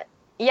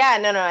 Yeah,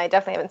 no, I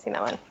definitely haven't seen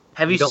that one.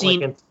 Have you don't seen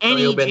like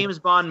any Antonio James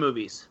Bond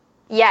movies?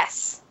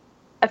 Yes.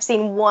 I've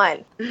seen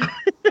one.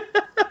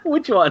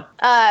 Which one?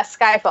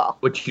 Skyfall.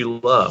 Which you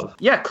love.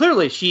 Yeah,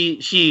 clearly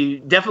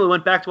she definitely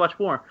went back to watch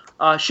more.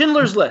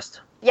 Schindler's List.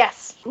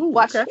 Yes. Ooh,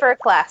 Watched okay. it for a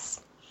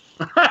class.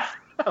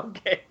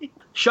 Okay.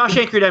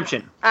 Shawshank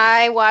Redemption.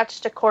 I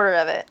watched a quarter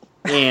of it.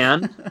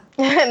 And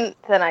And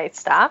then I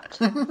stopped.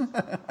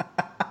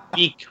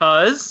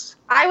 because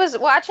I was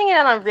watching it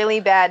on a really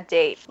bad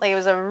date. Like, it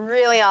was a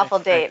really awful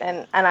date,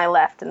 and I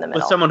left in the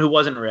middle. with someone who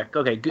wasn't Rick.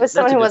 Okay, good. With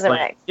someone That's a who good wasn't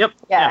plan. Rick. Yep.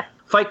 Yeah.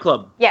 Fight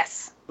Club.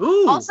 Yes.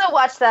 Ooh. Also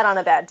watched that on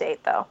a bad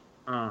date, though.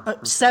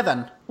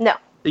 7. No.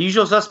 The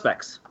Usual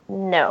Suspects.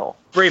 No.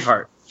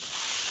 Braveheart.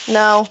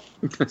 No.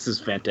 This is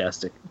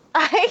fantastic.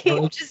 I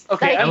just...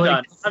 Okay, I'm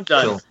done. I'm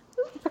done.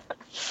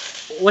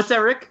 What's that,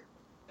 Rick?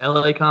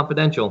 LA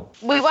Confidential.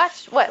 We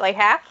watched, what, like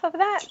half of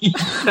that?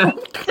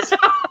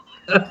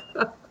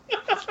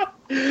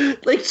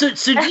 Like, so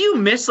do you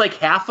miss like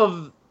half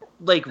of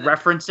like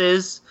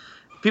references?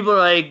 People are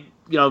like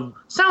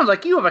sounds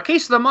like you have a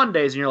case of the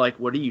Mondays, and you're like,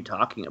 what are you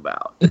talking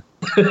about?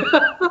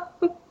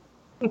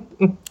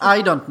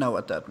 I don't know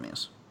what that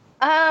means.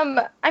 I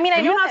mean, I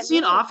Have know you not that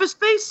seen means. Office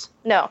Space?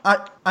 No,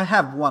 I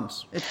have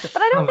once. but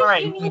I don't think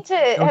Alright. you need to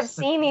have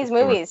seen these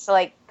movies to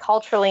like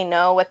culturally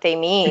know what they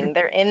mean.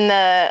 They're in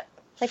the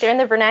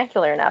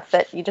vernacular enough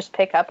that you just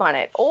pick up on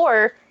it,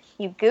 or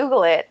you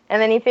Google it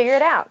and then you figure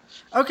it out.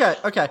 Okay.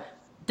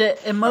 The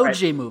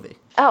Emoji Movie.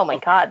 Oh my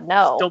God,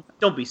 no!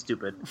 Don't be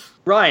stupid.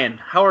 Ryan,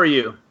 how are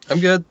you? I'm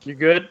good. You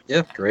good?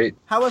 Yeah, great.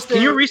 How was the?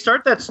 Can you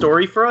restart that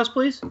story for us,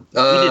 please? We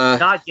did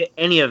not get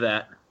any of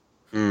that.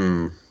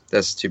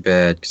 That's too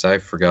bad because I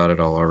forgot it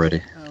all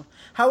already. Oh.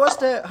 How was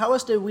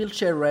the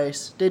wheelchair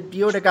race? Did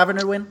you or the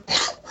governor win?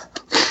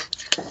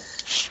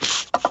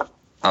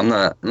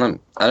 I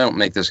don't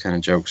make those kind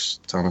of jokes,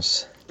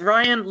 Thomas.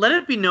 Ryan, let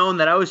it be known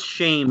that I was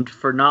shamed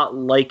for not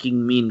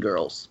liking Mean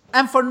Girls.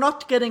 And for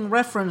not getting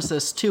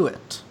references to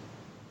it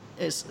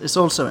is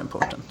also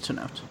important to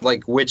note.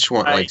 Like which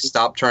one? Like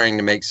stop trying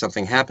to make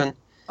something happen?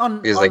 On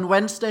Because,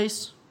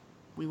 Wednesdays,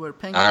 we were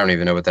paying. I don't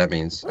even know what that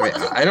means. I mean,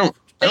 I don't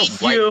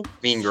like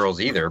Mean Girls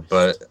either,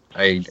 but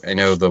I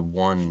know the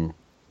one.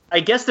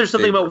 I guess there's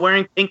something about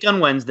wearing pink on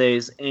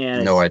Wednesdays,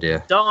 and No idea.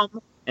 it's dumb,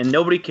 and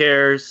nobody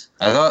cares.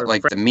 I thought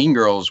like the Mean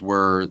Girls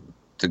were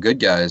the good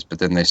guys, but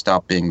then they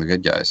stopped being the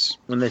good guys.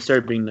 When they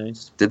started being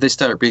nice. Did they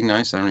start being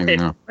nice? I don't even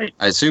know.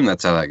 I assume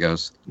that's how that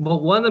goes. Well,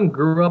 one of them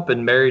grew up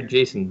and married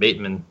Jason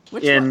Bateman.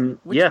 Which And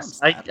one? yes,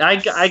 I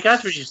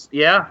got what you.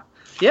 Yeah.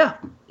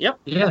 Yep.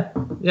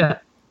 Yeah.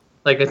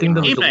 Like I think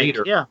that was the Remake,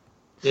 leader. Yeah.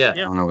 Yeah. I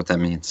don't know what that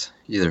means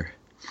either.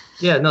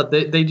 Yeah, no,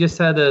 they just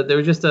had there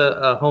was just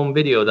a home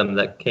video of them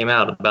that came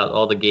out about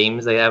all the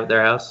games they have at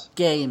their house.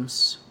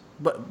 Games,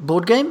 but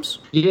board games.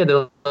 Yeah,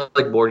 they're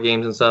like board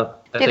games and stuff.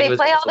 Do they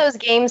play all those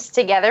games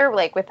together,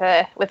 like with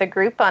a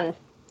group on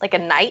like a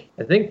night?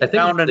 I think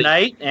Found a they-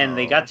 night, and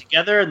they got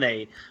together and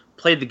they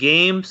played the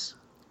games.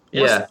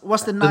 Yeah.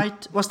 Was the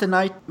night?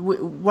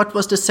 What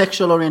was the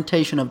sexual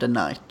orientation of the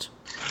night?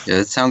 Yeah,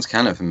 it sounds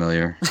kind of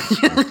familiar.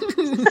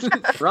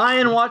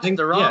 Ryan watched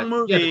the wrong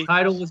movie. Yeah, the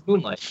title was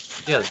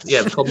Moonlight. Yeah,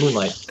 it's called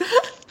Moonlight.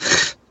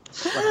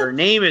 But her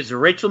name is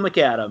Rachel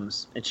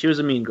McAdams, and she was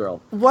a mean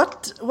girl.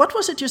 What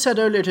was it you said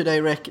earlier today,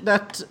 Rick?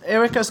 That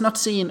Erica's not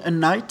seen A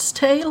Knight's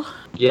Tale?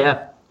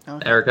 Yeah,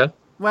 Okay. Erica.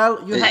 Well,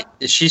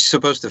 Is she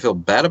supposed to feel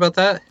bad about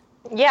that?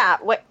 Yeah.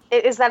 What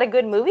is that a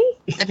good movie?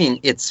 I mean,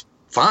 it's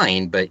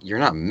fine, but you're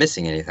not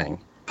missing anything.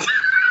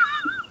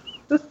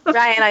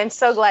 Ryan, I'm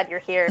so glad you're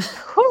here.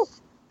 Whew.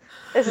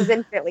 This is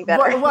infinitely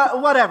better.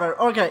 whatever.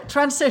 Okay,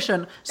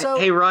 transition. So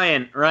Hey,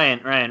 Ryan.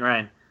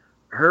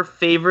 Her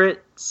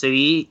favorite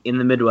city in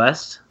the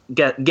Midwest?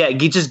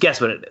 Just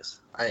guess what it is.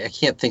 I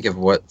can't think of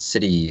what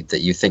city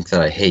that you think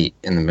that I hate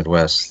in the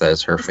Midwest that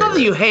is her It's favorite. not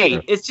that you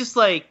hate. It's just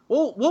like,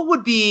 well, what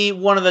would be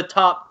one of the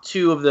top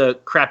 2 of the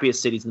crappiest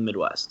cities in the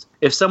Midwest?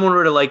 If someone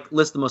were to like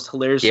list the most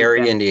hilarious.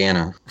 Gary,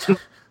 Indiana.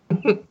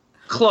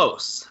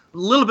 Close. A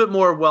little bit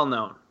more well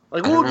known.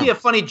 Like, what would be a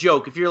funny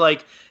joke if you're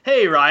like,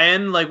 hey,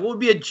 Ryan, like, what would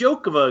be a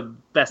joke of a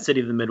best city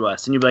of the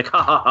Midwest? And you'd be like,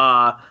 ha ha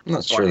ha. I'm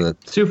not sure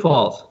that. Sioux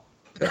Falls.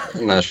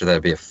 I'm not sure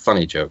that'd be a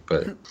funny joke,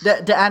 but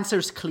the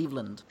answer's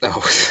Cleveland.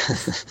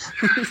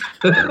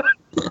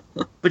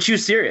 But she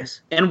was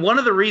serious. And one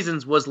of the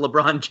reasons was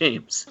LeBron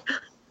James.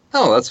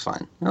 oh, that's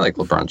fine. I like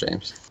LeBron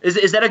James.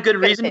 Is that a good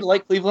reason to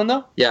like Cleveland,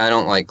 though? Yeah, I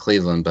don't like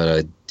Cleveland, but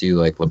I do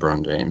like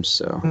LeBron James.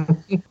 So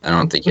I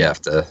don't think you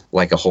have to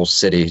like a whole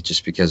city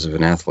just because of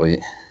an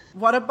athlete.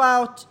 What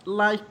about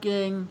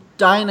liking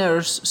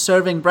diners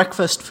serving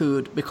breakfast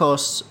food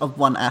because of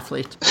one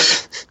athlete?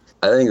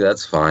 I think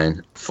that's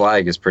fine.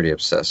 Flag is pretty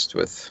obsessed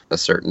with a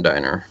certain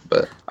diner,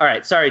 but All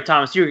right. Sorry,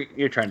 Thomas.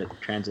 You're trying to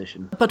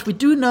transition. But we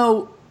do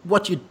know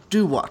what you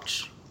do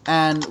watch.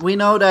 And we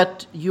know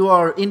that you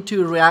are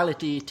into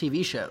reality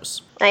TV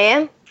shows. I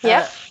am.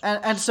 Yep.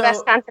 And so,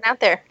 Best content out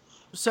there.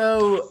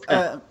 so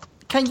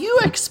can you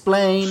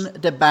explain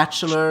The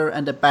Bachelor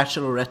and The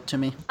Bachelorette to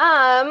me?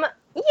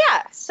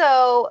 Yeah.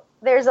 So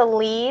there's a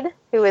lead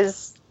who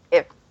is,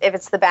 if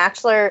it's The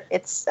Bachelor,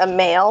 it's a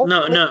male.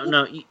 No.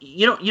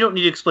 You don't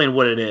need to explain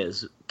what it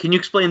is. Can you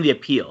explain the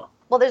appeal?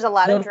 Well, there's a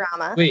lot of No,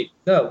 drama. Wait,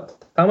 no.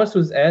 Thomas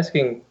was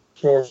asking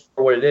for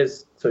what it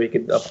is so he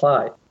could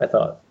apply, I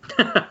thought.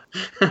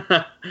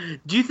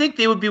 Do you think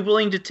they would be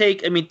willing to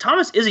take? I mean,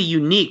 Thomas is a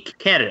unique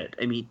candidate.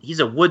 I mean, he's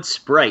a wood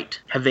sprite.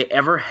 Have they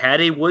ever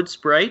had a wood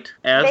sprite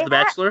as The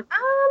Bachelor?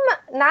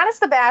 Not as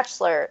The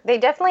Bachelor. They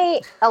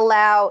definitely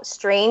allow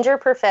stranger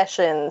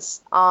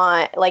professions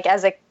on, like,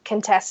 as a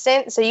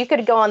contestant. So you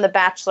could go on The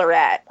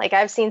Bachelorette. Like,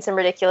 I've seen some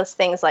ridiculous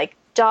things like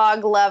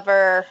dog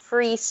lover,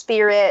 free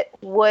spirit,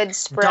 wood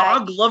sprite.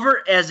 Dog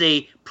lover as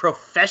a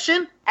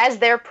profession? As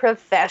their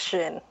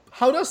profession.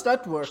 How does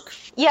that work?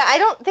 Yeah, I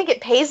don't think it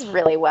pays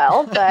really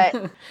well, but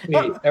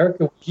Wait,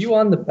 Erica, were you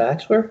on The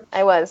Bachelor?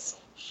 I was.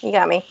 You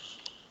got me.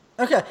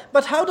 Okay,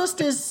 but how does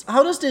this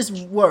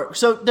work?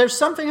 So there's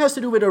something has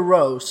to do with a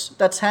rose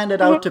that's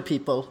handed out to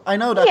people. I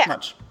know that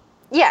much.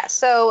 Yeah,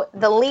 so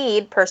the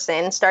lead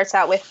person starts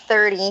out with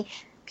 30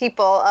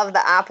 people of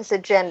the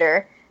opposite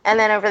gender and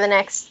then over the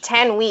next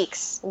 10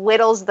 weeks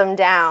whittles them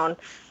down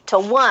to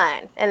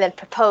one, and then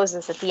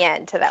proposes at the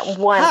end to that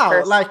one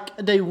person. Like,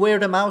 they wear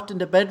them out in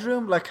the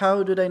bedroom? Like,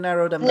 how do they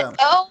narrow them down?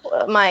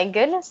 Oh, my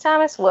goodness,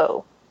 Thomas.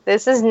 Whoa.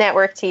 This is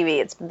network TV.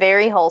 It's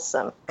very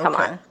wholesome. Come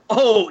on.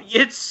 Oh,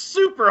 it's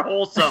super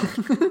wholesome.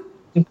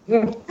 They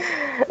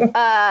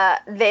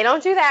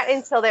don't do that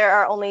until there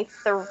are only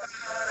three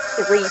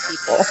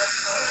people.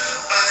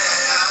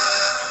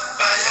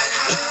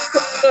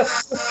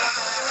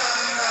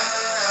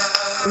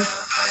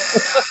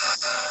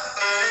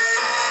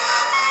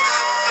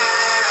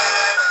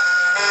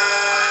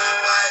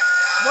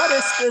 What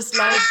is this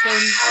live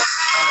thing?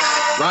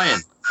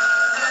 Ryan,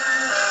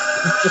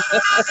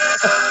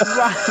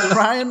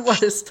 Ryan,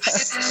 what is that?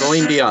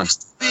 Celine Dion.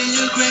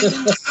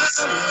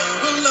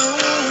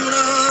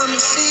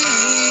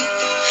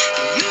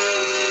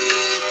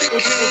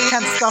 It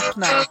can't stop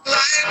now.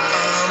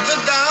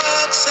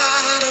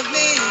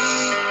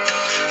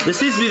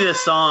 This needs to be the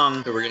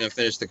song. So we're gonna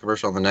finish the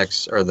commercial on the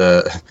next, or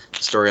the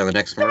story on the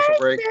next commercial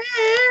break.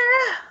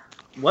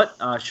 What?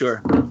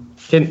 Sure.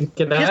 Can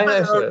I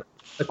ask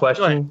a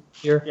question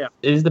here? Yeah.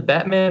 Is the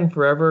Batman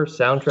Forever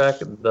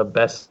soundtrack the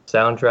best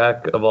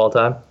soundtrack of all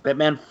time?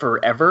 Batman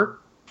Forever?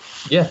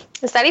 Yeah.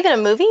 Is that even a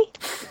movie?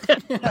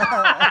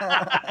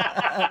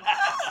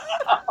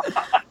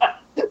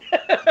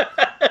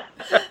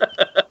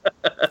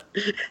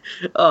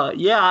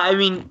 Yeah, I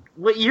mean,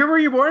 what year were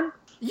you born?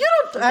 You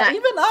don't...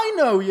 even I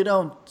know you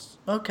don't.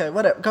 Okay,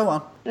 whatever. Go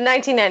on.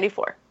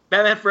 1994.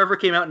 Batman Forever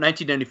came out in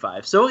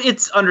 1995, so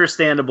it's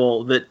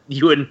understandable that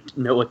you wouldn't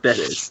know what that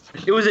is.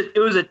 It was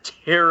a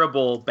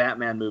terrible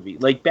Batman movie.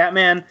 Like,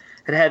 Batman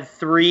had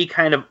three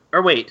kind of...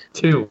 Or wait.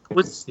 Two.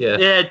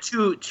 Yeah,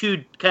 two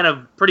kind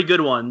of pretty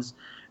good ones,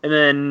 and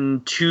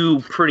then two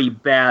pretty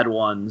bad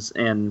ones,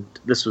 and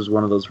this was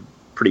one of those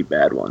pretty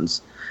bad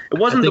ones. It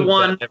wasn't the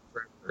one... Batman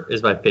Forever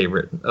is my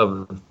favorite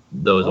of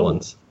those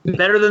ones.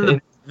 Better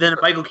than the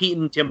Michael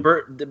Keaton, Tim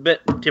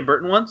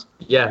Burton ones?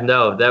 Yeah,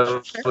 no,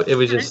 it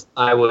was just,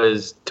 I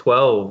was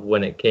 12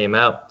 when it came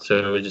out, so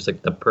it was just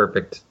like the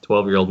perfect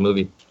 12-year-old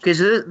movie. Okay,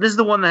 so this is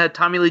the one that had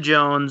Tommy Lee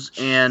Jones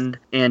and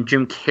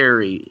Jim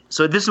Carrey.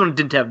 So this one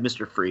didn't have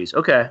Mr. Freeze.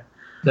 Okay.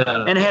 No.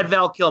 And it had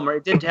Val Kilmer.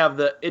 It didn't have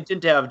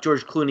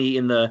George Clooney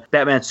in the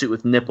Batman suit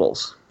with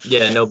nipples.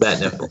 Yeah, no bat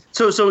nipple.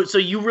 So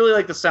you really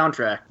like the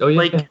soundtrack? Oh, yeah.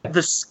 Like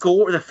the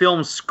score, the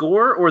film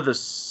score, or the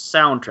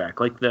soundtrack?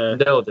 Like the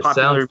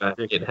soundtrack.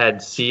 Music? It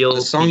had Seal.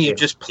 The song you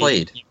just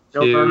played.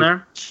 On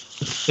there?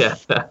 Yeah.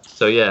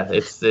 So yeah,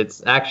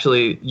 it's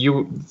actually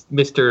you,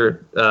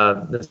 Mr.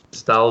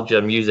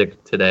 Nostalgia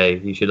Music today.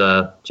 You should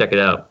check it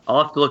out.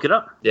 I'll have to look it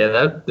up.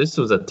 Yeah, this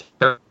was a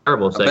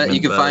terrible segment. I bet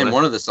you can find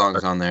one of the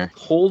songs on there.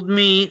 Hold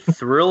Me,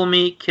 Thrill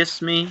Me,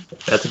 Kiss Me.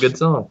 That's a good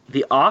song.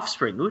 The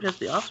Offspring. Who has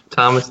The Offspring?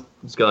 Thomas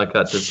is gonna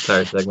cut this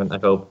entire segment, I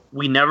hope.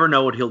 We never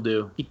know what he'll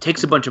do. He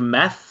takes a bunch of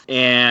meth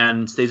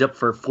and stays up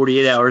for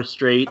 48 hours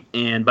straight,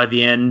 and by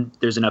the end,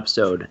 there's an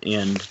episode,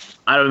 and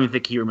I don't even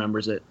think he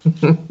remembers it.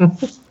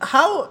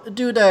 How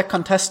do the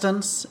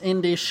contestants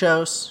in these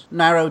shows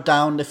narrow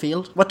down the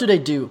field? What do they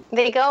do?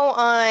 They go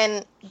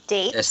on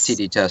dates.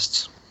 STD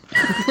tests.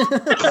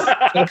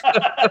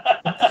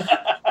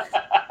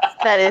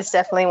 That is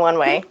definitely one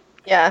way.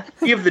 Yeah.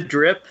 You have the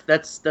drip.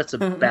 That's a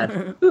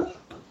bad.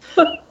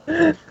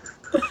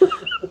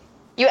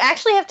 You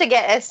actually have to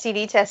get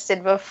STD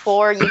tested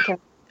before you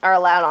are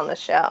allowed on the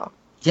show.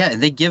 Yeah,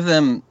 they give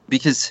them,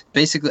 because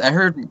basically I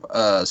heard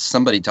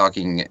somebody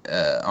talking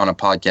on a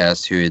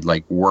podcast who had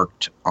like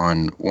worked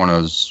on one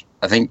of those.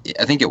 I think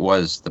it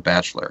was The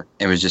Bachelor.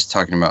 It was just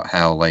talking about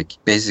how like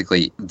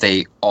basically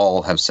they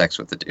all have sex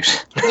with the dude.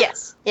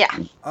 Yes. Yeah.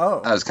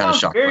 Oh. I was kind of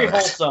shocked. Very by that.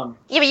 wholesome.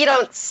 Yeah, but you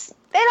don't.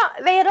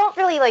 They don't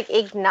really like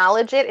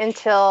acknowledge it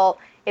until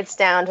it's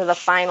down to the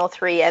final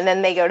three, and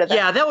then they go to the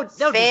that would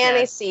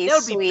fantasy be bad. That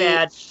would suite. be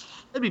bad.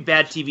 That'd be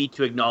bad TV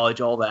to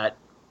acknowledge all that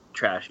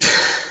trash.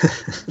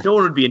 No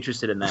one would be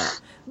interested in that.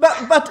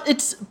 But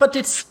it's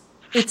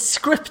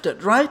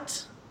scripted,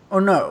 right? Or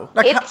no?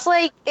 Like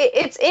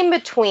It's in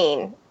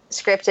between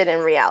scripted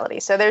and reality.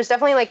 So there's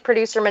definitely like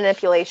producer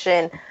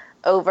manipulation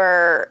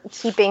over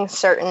keeping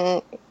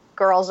certain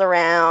girls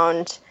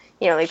around.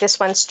 You know, like this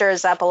one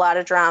stirs up a lot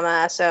of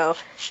drama, so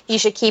you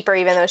should keep her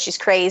even though she's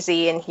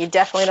crazy and you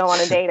definitely don't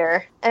want to date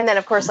her. And then,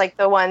 of course, like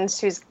the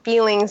ones whose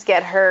feelings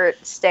get hurt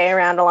stay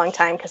around a long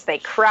time because they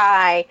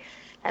cry,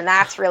 and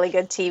that's really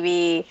good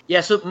TV.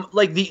 Yeah, so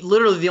like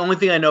literally the only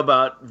thing I know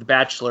about The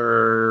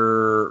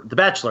Bachelor,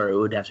 it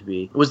would have to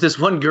be, was this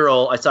one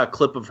girl. I saw a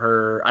clip of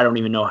her. I don't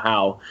even know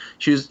how.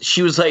 She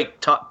was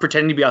like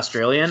pretending to be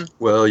Australian.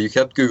 Well, you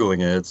kept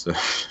Googling it, so...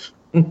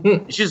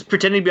 She was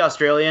pretending to be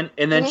Australian,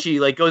 and then she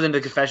like goes into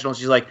the confessional and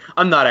she's like,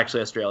 I'm not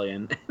actually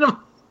Australian. And I'm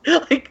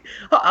like,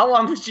 how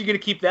long was she going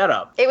to keep that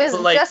up? It was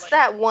just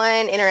that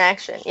one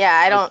interaction.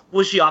 Yeah, I don't...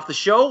 Was she off the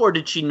show, or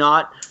did she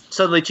not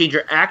suddenly change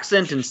her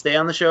accent and stay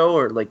on the show,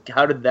 or like,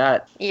 how did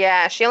that...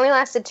 Yeah, she only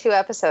lasted 2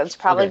 episodes,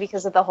 probably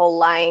because of the whole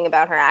lying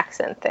about her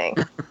accent thing.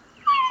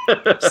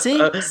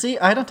 See,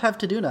 I don't have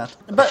to do that.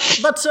 But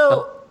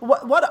so,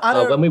 what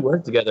other... when we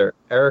worked together,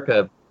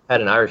 Erica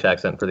had an Irish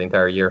accent for the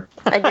entire year.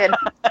 I did.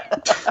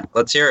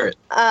 Let's hear it.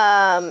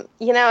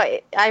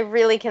 I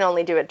really can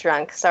only do it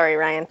drunk. Sorry,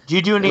 Ryan. Do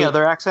you do any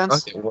other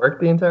accents? It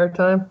worked the entire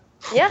time?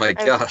 Yeah, my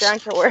I was gosh.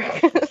 drunk at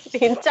work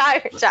the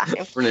entire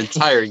time. For an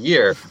entire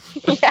year.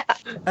 Yeah.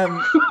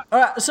 All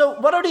right. So,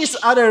 what are these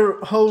other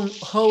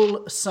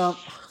wholesome?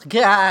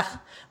 Yeah.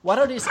 What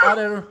are these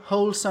other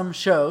wholesome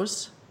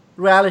shows,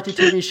 reality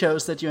TV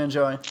shows that you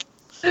enjoy?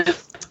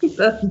 Is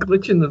that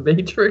glitch in the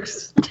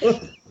Matrix?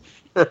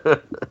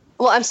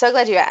 Well, I'm so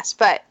glad you asked,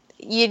 but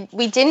we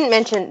didn't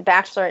mention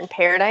Bachelor in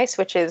Paradise,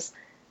 which is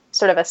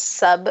sort of a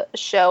sub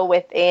show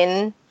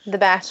within the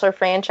Bachelor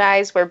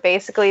franchise, where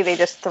basically they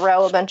just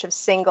throw a bunch of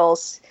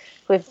singles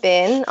who have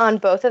been on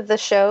both of the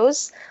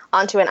shows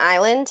onto an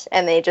island,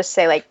 and they just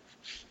say, like,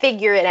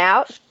 figure it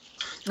out,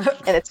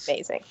 and it's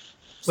amazing.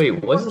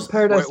 Wait, wasn't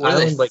Paradise What are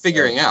they Island like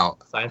figuring a out?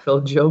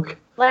 Seinfeld joke?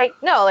 Like,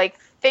 no, like,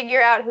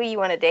 figure out who you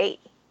want to date,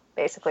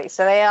 basically.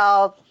 So they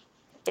all...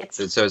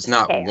 So it's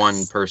not chaos.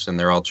 one person.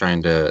 They're all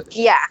trying to...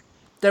 Yeah.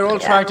 They're all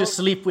trying to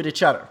sleep with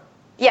each other.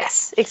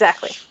 Yes,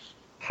 exactly.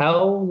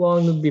 How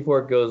long before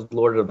it goes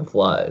Lord of the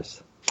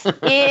Flies?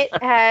 It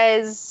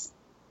has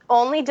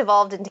only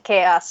devolved into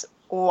chaos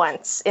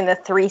once in the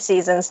 3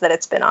 seasons that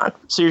it's been on.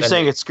 So you're And-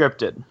 saying it's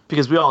scripted?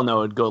 Because we all know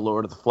it'd go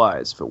Lord of the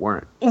Flies if it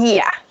weren't.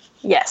 Yeah.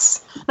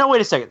 Yes. No, wait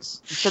a second.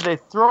 You said they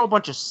throw a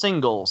bunch of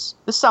singles.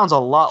 This sounds a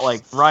lot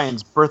like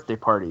Ryan's birthday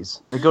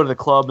parties. They go to the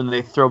club and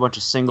they throw a bunch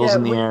of singles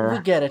in the we air.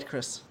 get it,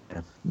 Chris.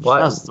 What?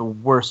 That's the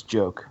worst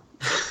joke.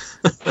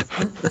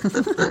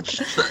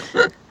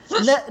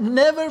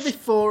 Never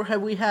before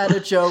have we had a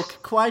joke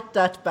quite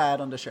that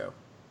bad on the show.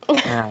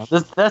 Yeah,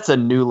 that's a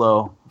new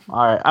low.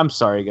 All right, I'm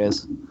sorry,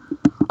 guys.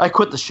 I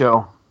quit the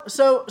show.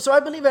 So I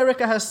believe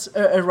Erica has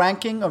a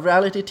ranking of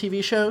reality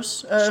TV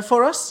shows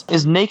for us.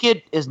 Is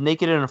Naked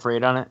and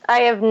Afraid on it? I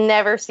have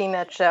never seen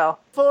that show.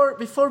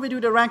 Before we do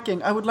the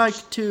ranking, I would like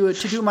to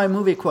do my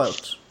movie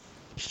quote.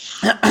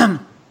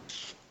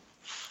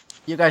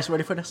 You guys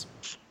ready for this?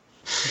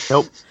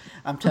 Nope.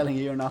 I'm telling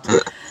you, you're not.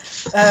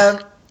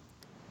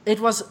 It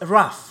was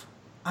rough.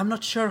 I'm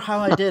not sure how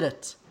I did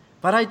it,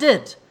 but I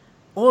did.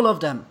 All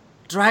of them,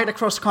 dragged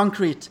across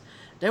concrete.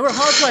 They were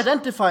hard to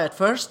identify at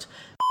first.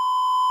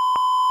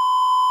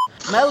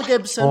 Mel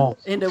Gibson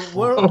in the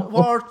World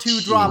War II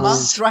drama,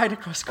 dragged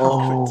across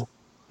concrete. Oh,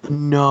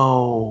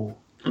 no.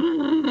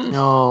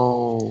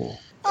 No.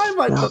 I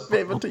might not be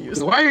able to use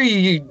it. Why are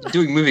you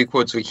doing movie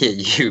quotes we can't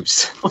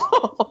use?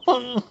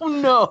 Oh,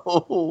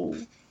 no.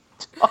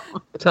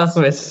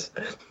 Thomas.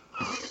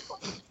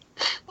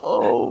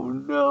 Oh,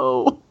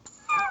 no.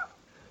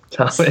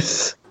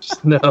 Thomas.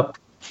 No.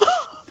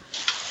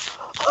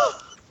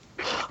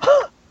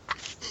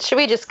 Should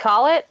we just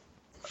call it?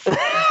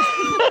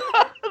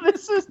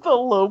 This is the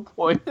low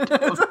point.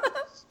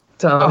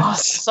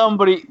 Thomas.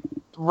 Somebody,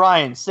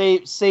 Ryan,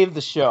 save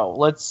the show.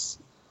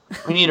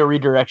 We need a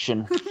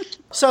redirection.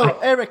 So,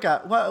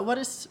 Erica, what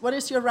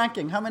is your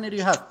ranking? How many do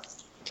you have?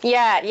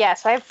 Yeah,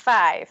 so I have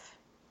 5.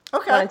 I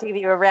Okay. wanted to give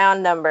you a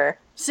round number.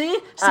 See,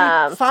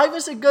 5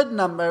 is a good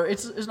number.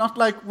 It's not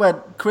like when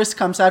Chris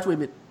comes out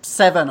with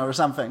 7 or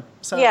something.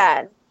 So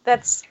Yeah,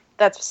 that's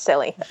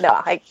silly. No,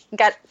 I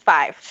got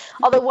 5.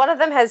 Although one of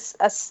them has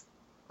a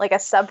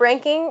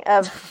sub-ranking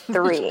of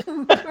 3.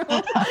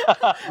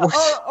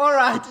 All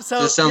right.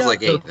 So This sounds yeah.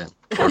 like 8 then.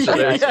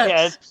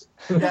 Yes.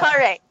 Yeah, Yeah. All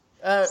right.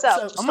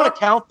 So I'm going to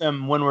count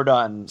them when we're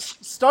done.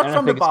 start And I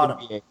from the think it's gonna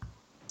bottom. be 8.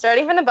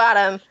 Starting from the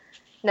bottom,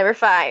 number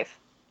 5,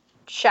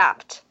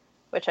 Chopped,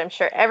 which I'm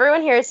sure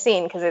everyone here has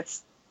seen because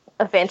it's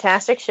a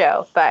fantastic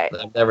show. But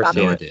I've never No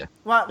seen it. idea.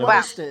 What Wow.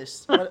 is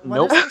this? What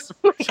Nope. is this?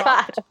 oh my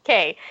God,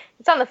 okay,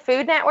 it's on the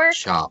Food Network.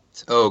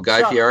 Chopped. Oh,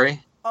 Guy Chopped.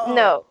 Fieri?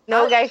 Oh.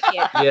 No, Guy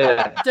Fieri.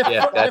 Yeah, The-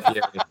 Guy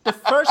Fieri. The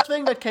first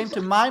thing that came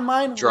to my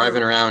mind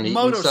Driving were around eating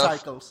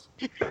motorcycles.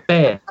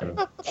 Man.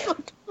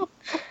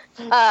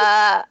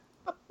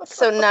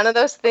 So none of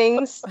those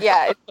things.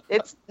 Yeah,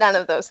 it's none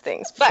of those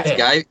things. But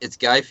It's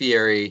Guy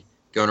Fieri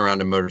going around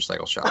to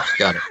motorcycle shops.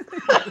 Got it.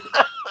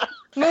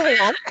 moving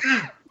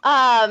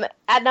on.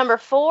 At number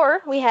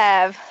 4, we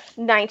have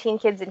 19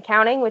 Kids and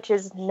Counting, which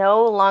is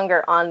no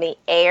longer on the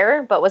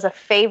air, but was a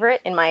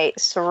favorite in my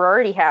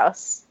sorority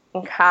house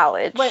in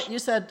college. Wait, you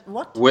said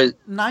what? What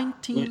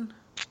 19?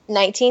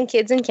 19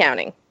 Kids and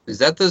Counting. is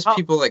that? Those Oh.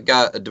 people that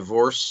got a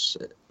divorce?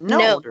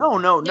 No.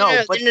 No.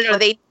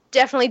 They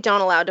definitely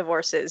don't allow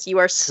divorces. You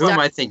are Who stuck am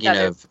I thinking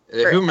together.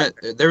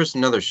 of? There was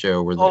another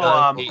show where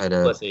the had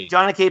a.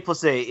 John and Kate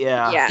plus 8,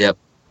 yeah. Yeah. Yep,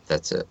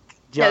 that's it.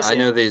 Yes. I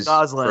know these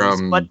Goslings,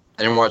 from. but-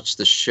 I didn't watch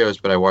the shows,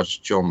 but I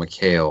watched Joel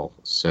McHale.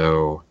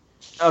 So,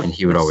 Oh, and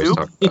he would always Soup?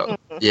 talk about.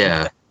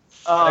 Yeah,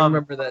 I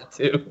remember that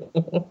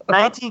too.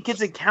 19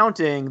 Kids and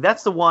Counting,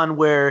 that's the one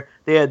where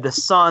they had the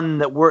son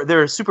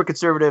they're a super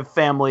conservative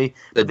family.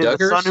 The They had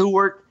Duggars? son who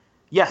worked,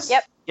 yes.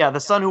 Yep. Yeah, the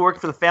son who worked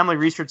for the Family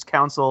Research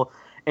Council,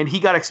 and he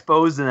got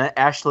exposed in an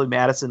Ashley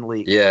Madison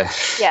leak. yeah.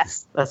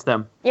 Yes. That's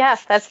them. Yeah,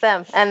 that's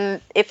them.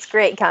 And it's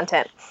great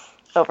content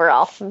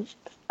overall.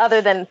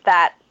 Other than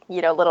that,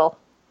 little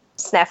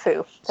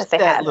snafu that they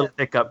That had. little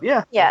hiccup,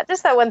 yeah. Yeah,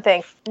 just that one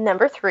thing.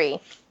 Number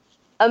 3,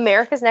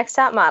 America's Next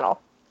Top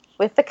Model,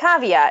 with the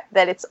caveat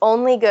that it's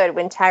only good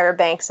when Tyra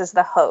Banks is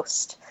the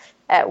host.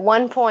 At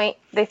one point,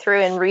 they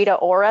threw in Rita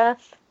Ora,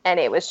 and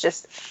it was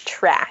just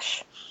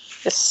trash.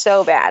 Just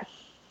so bad.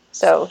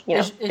 So,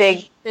 Is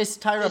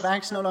Tyra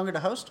Banks no longer the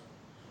host?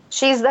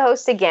 She's the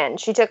host again.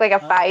 She took like a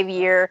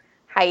 5-year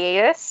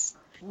hiatus.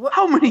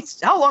 How long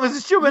has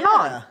this show been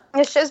on?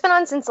 The show's been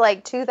on since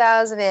like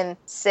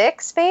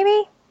 2006,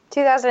 maybe?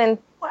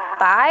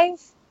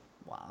 2005?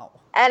 Wow.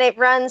 And it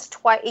runs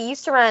twice. It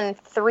used to run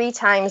 3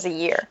 times a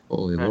year.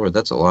 Holy Lord,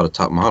 that's a lot of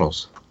top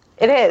models.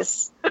 It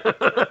is.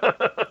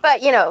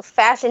 But,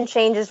 fashion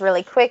changes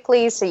really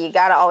quickly, so you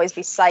got to always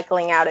be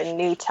cycling out a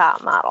new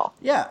top model.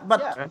 Yeah,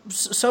 but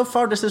so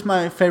far this is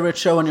my favorite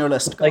show on your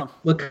list. Go Like, on.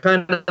 what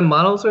kind of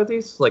models are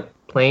these? Like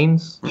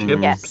planes,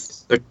 ships?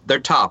 Yes. They're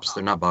tops.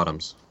 They're not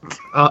bottoms.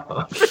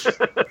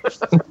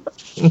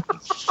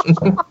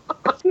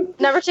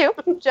 Number 2,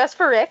 just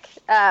for Rick,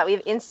 we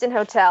have Instant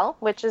Hotel,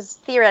 which is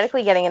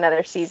theoretically getting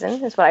another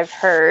season, is what I've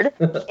heard.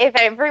 If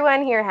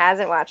everyone here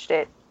hasn't watched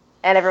it,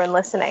 and everyone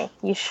listening,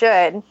 you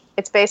should.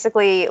 It's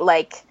basically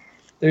like...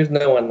 There's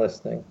no one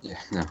listening. Yeah,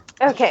 no.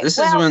 Okay, This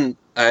is one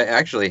I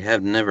actually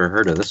have never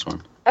heard of. This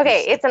one.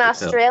 Okay, it's an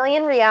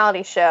Australian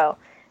reality show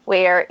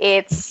where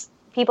it's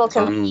people It's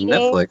on competing.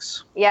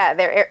 Netflix. Yeah,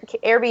 their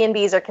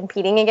Airbnbs are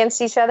competing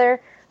against each other,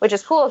 which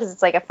is cool because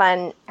it's like a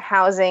fun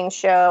housing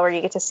show where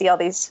you get to see all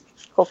these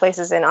cool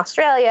places in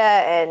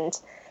Australia and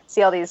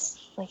see all these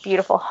like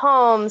beautiful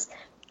homes.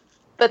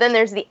 But then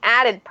there's the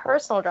added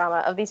personal drama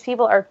of these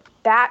people are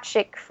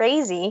batshit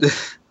crazy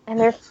and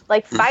they're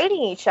like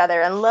fighting each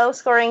other and low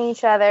scoring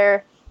each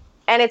other.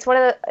 And it's one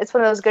of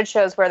those good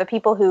shows where the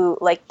people who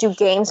like do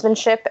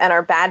gamesmanship and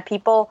are bad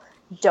people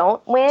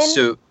don't win.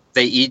 So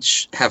they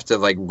each have to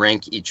like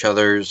rank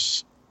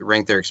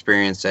their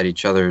experience at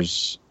each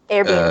other's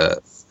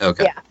Airbnbs.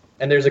 Okay. Yeah.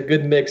 And there's a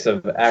good mix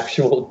of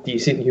actual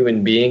decent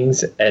human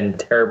beings and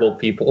terrible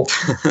people.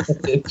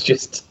 It's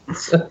just,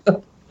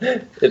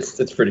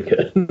 it's pretty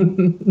good.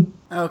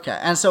 Okay,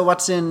 and so what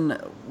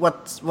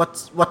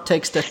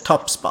takes the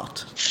top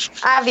spot?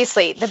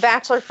 Obviously, the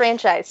Bachelor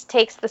franchise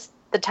takes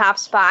the top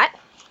spot.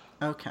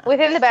 Okay.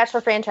 Within the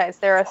Bachelor franchise,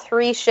 there are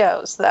 3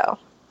 shows, though.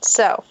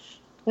 So,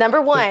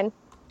 number 1,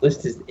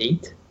 List is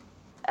 8.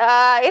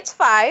 it's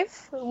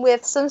 5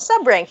 with some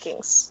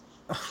sub-rankings.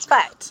 It's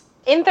 5.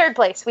 In 3rd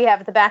place, we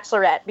have The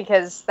Bachelorette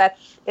because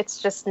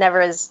it's just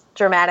never as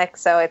dramatic,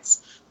 so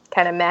it's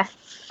kind of meh.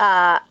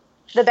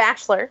 The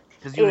Bachelor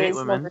is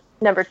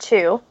number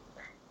 2.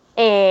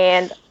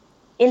 And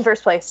in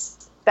 1st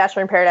place,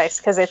 Bachelor in Paradise,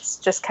 because it's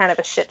just kind of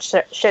a shit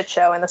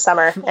show in the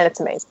summer, and it's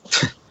amazing.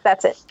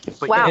 That's it.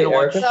 But wow. you know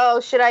what? So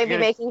should I be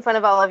making fun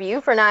of all of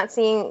you for not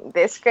seeing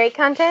this great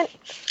content?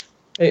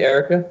 Hey,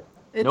 Erica.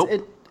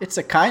 It's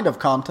a kind of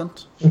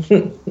content.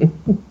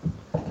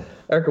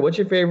 Erica, what's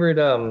your favorite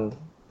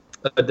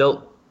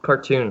adult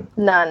cartoon?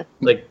 None.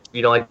 Like,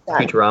 you don't like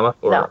Futurama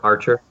or No.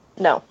 Archer?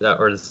 No.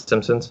 Or The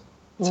Simpsons?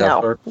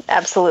 South Park?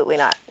 Absolutely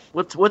not.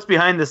 What's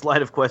behind this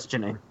line of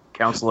questioning,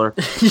 counselor?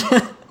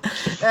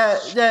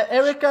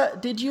 Erica,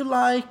 did you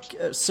like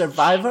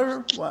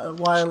Survivor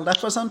while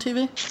that was on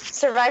TV?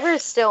 Survivor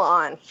is still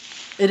on.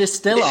 It is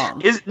still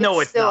on. It's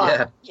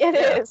not. Yeah. It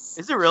is.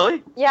 Is it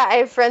really? Yeah, I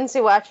have friends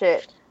who watch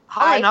it.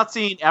 How am I not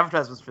seeing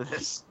advertisements for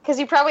this? Because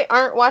you probably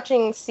aren't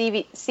watching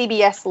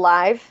CBS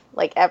Live,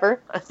 like,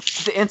 ever.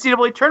 The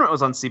NCAA tournament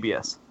was on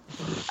CBS.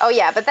 Oh,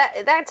 yeah, but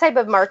that type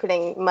of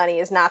marketing money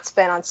is not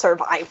spent on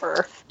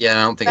Survivor. Yeah,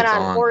 I don't think Spent it's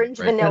on on. Orange,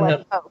 right?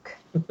 Vanilla, Coke.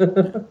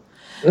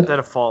 Is that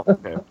a fault?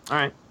 Okay. All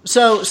right.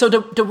 So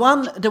the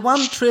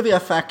one trivia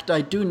fact I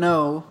do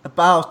know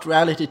about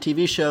reality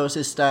TV shows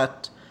is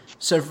that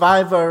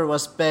Survivor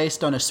was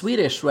based on a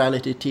Swedish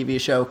reality TV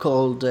show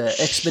called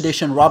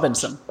Expedition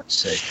Robinson,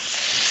 Sick.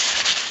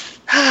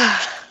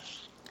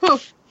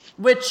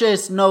 which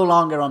is no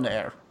longer on the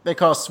air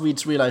because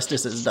Swedes realized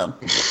this is dumb.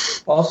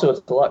 Also,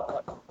 it's a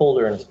lot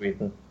colder in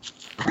Sweden.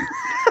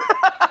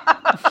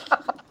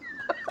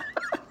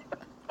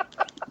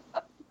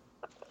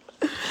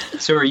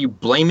 So are you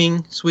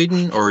blaming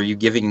Sweden or are you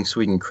giving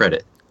Sweden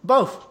credit?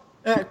 Both.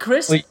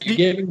 Chris? Wait, you're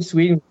giving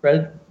Sweden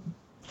credit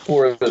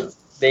for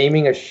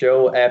naming a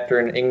show after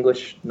an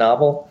English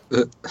novel?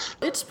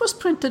 It was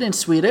printed in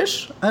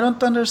Swedish. I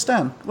don't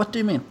understand. What do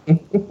you mean?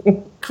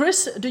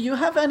 Chris, do you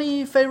have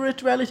any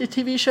favorite reality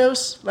TV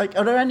shows? Like,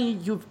 are there any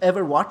you've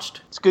ever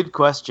watched? It's a good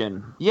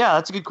question. Yeah,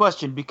 that's a good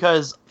question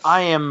because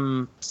I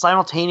am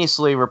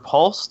simultaneously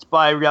repulsed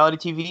by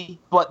reality TV,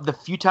 but the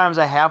few times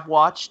I have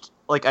watched,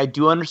 like, I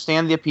do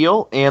understand the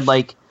appeal and,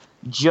 like,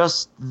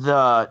 just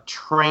the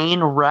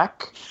train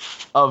wreck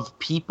of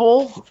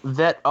people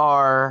that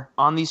are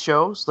on these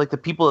shows, like the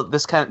people that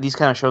these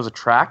kind of shows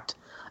attract.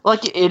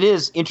 Like, it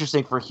is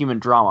interesting for human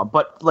drama,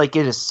 but, like,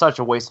 it is such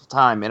a waste of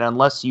time. And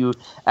unless you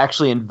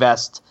actually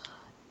invest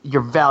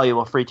your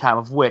valuable free time,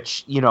 of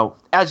which,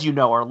 as you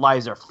know, our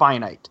lives are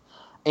finite,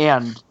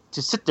 and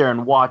to sit there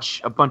and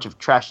watch a bunch of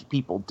trashy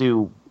people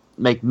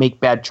make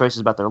bad choices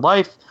about their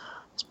life,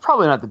 it's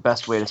probably not the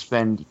best way to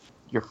spend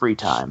your free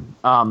time.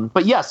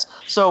 But yes,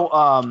 so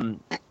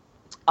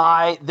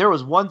There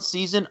was one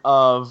season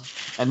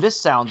of, and this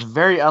sounds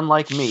very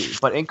unlike me,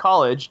 but in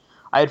college,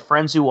 I had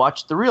friends who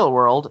watched The Real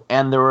World,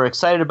 and they were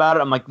excited about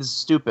it. I'm like, this is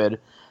stupid.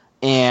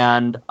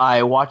 And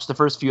I watched the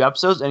first few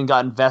episodes and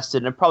got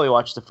invested, and probably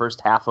watched the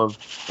first half of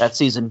that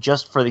season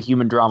just for the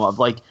human drama of,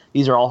 like,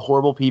 these are all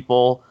horrible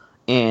people,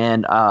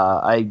 and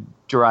I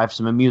derived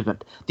some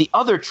amusement. The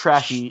other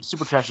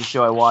super trashy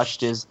show I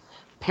watched is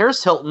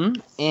Paris Hilton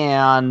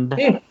and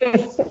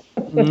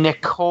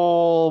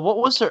Nicole. What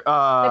was her?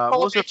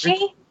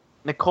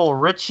 Nicole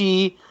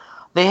Richie.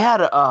 They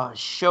had a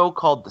show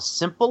called The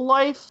Simple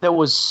Life that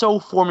was so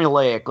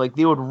formulaic. Like,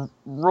 they would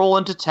roll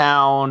into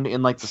town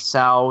in, like, the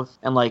South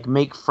and, like,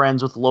 make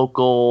friends with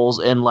locals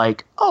and,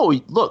 like,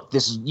 oh, look,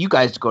 you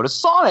guys go to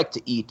Sonic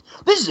to eat.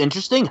 This is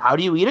interesting. How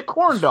do you eat a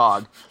corn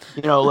dog?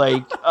 You know,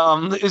 like,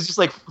 it was just,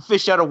 like,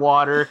 fish out of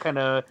water kind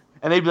of.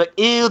 And they'd be like,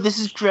 ew, this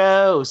is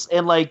gross.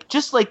 And,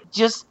 just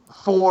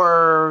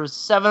for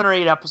 7 or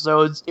 8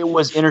 episodes, it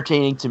was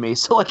entertaining to me.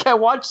 So, like, I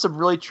watched some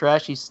really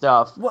trashy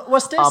stuff.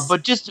 Was this?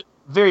 But just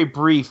very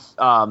brief.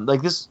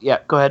 Like this. Yeah,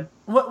 go ahead.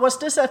 Was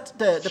this at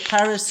the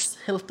Paris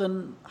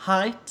Hilton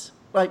height?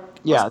 Like,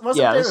 wasn't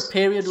there a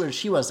period where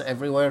she was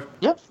everywhere?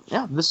 Yeah.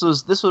 This would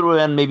have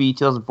been maybe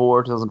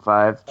 2004,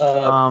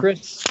 2005.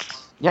 Chris.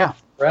 Yeah.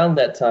 Around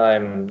that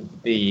time,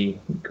 the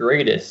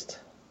greatest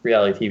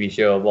reality TV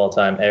show of all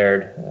time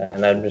aired,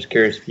 and I'm just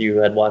curious if you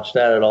had watched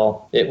that at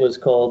all. It was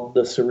called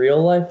The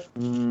Surreal Life.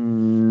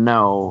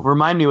 No.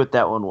 Remind me what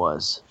that one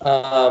was.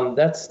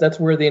 That's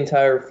where the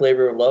entire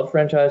Flavor of Love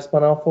franchise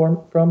spun off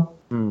from.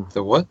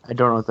 The what? I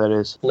don't know what that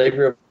is.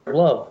 Flavor of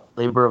Love.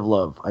 Labor of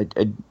Love.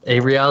 A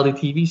reality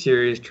TV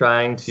series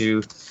trying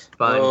to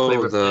find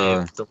Flavor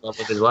Flav, the love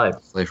of his life.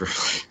 Flavor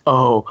Flav.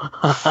 Oh,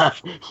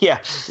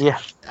 yeah.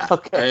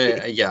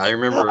 Okay. I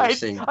remember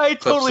seeing. I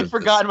totally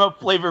forgot about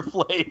Flavor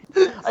Flav.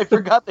 I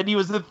forgot that he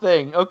was the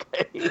thing.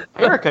 Okay,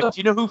 Erica, do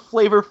you know who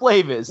Flavor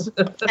Flav is?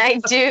 I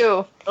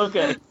do.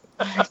 Okay.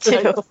 I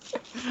do.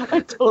 I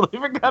totally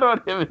forgot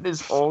about him and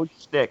his whole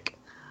shtick.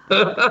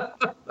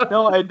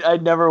 No, I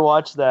never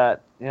watched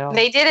that. Yeah.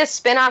 They did a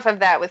spin-off of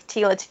that with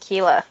Tila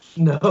Tequila.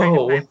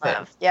 No.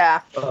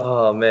 Yeah.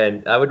 Oh,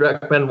 man. I would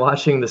recommend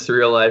watching The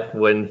Surreal Life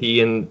when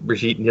he and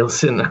Brigitte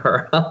Nielsen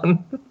are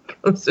on.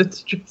 Because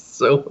it's just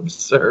so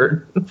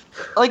absurd.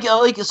 Like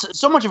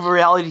so much of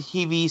reality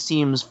TV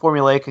seems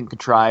formulaic and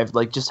contrived.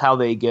 Like, just how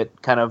they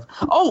get kind of...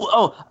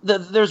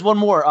 there's one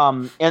more.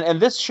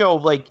 And this show,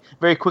 like,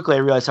 very quickly I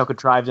realized how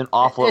contrived and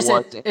awful it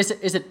was.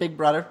 Is it Big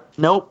Brother?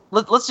 Nope.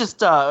 Let's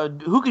just...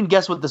 who can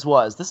guess what this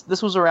was?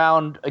 This was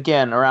around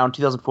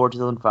 2004,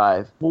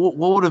 2005. What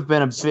would have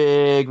been a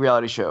big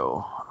reality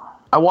show?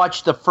 I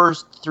watched the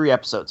first 3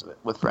 episodes of it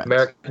with friends.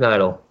 American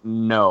Idol.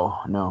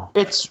 No.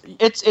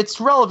 It's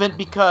relevant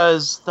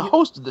because the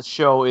host of the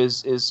show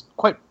is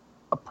quite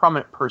a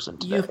prominent person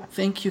today. You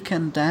think you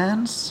can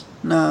dance?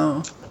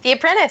 No. The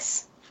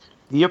Apprentice.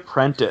 The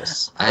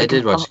Apprentice. I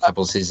did watch a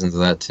couple seasons of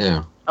that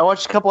too. I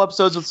watched a couple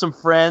episodes with some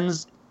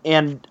friends,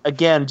 and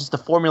again, just the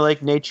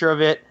formulaic nature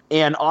of it.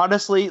 And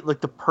honestly, like,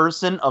 the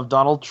person of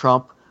Donald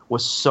Trump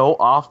was so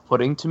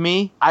off-putting to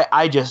me.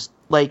 I just...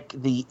 like,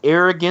 the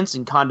arrogance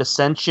and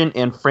condescension,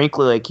 and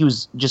frankly, like, he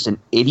was just an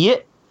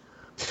idiot.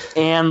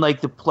 And,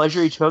 like, the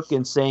pleasure he took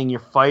in saying you're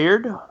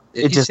fired.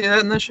 Did you see that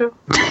in the show?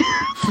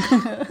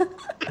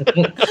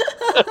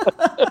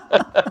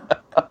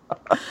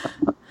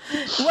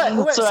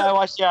 So I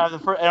watched, the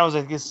first, and I was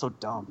like, this is so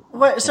dumb.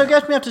 Wait, so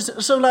get me up to...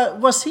 So, like,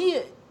 was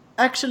he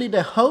actually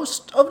the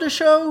host of the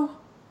show?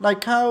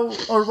 Like, how...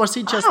 Or was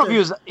he just... I don't know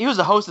if he was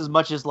a host as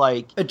much as,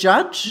 like... A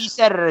judge? He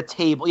sat at a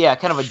table. Yeah,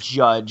 kind of a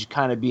judge,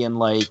 kind of being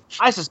like...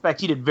 I suspect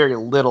he did very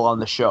little on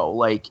the show.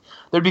 Like,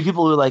 there'd be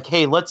people who were like,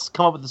 hey, let's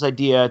come up with this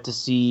idea to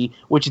see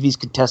which of these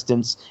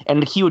contestants...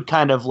 And he would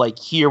kind of, like,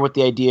 hear what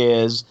the idea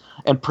is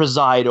and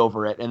preside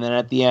over it. And then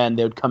at the end,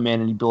 they would come in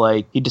and he'd be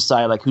like... He'd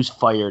decide, like, who's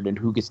fired and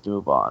who gets to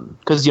move on.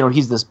 Because, you know,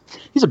 he's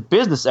a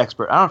business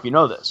expert. I don't know if you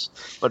know this.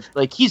 But,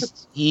 like,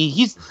 he's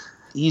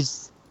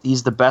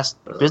the best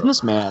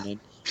businessman and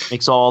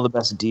makes all the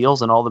best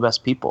deals and all the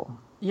best people.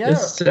 Yeah.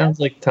 This sounds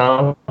like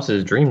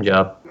Tom's dream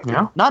job.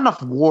 Yeah. Not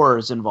enough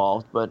wars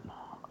involved, but...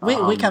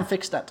 We can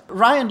fix that.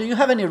 Ryan, do you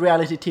have any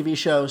reality TV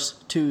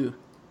shows to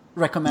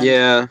recommend?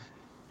 Yeah.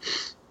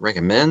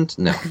 Recommend?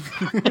 No.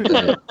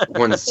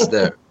 Ones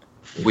that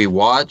we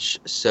watch.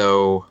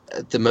 So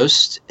the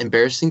most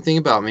embarrassing thing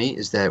about me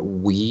is that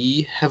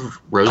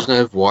Rose and I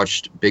have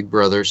watched Big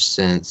Brother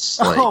since,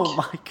 like... Oh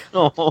my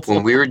God.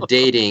 When we were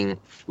dating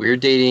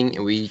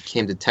and we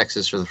came to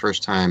Texas for the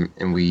first time,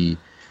 and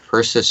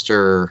her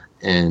sister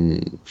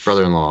and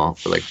brother-in-law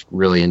were, like,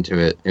 really into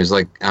it. It was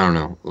like, I don't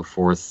know, the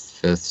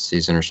 4th, 5th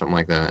season or something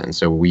like that. And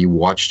so we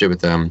watched it with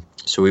them.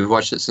 So we've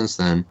watched it since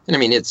then. And I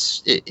mean,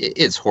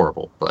 it's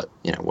horrible, but,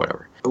 you know,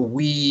 whatever.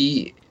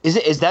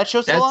 Is that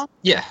show still on?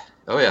 Yeah.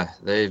 Oh yeah.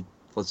 They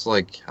It's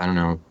like, I don't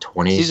know,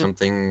 20 Season-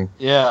 something.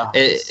 Yeah.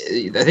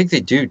 I think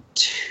they do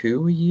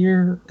 2 a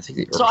year.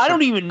 So I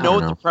don't even know I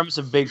what don't the premise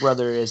of Big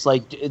Brother is.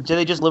 Like, do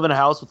they just live in a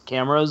house with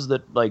cameras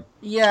that, like...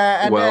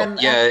 Yeah,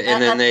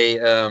 and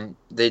then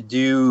they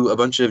do a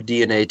bunch of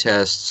DNA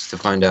tests to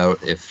find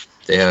out if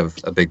they have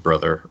a big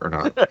brother or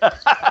not.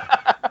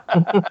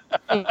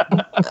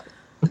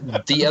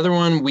 The other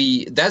one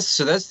that's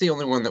the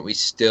only one that we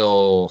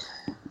still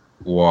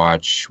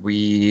watch.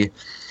 We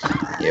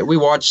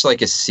watched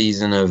like a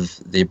season of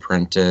The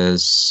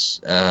Apprentice.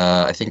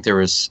 I think there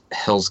was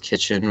Hell's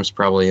Kitchen was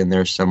probably in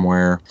there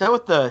somewhere. Is that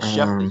what the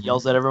chef that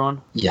yells at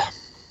everyone? Yeah,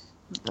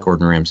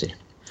 Gordon Ramsay.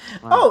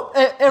 Oh,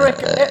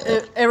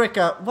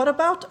 Erica, what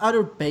about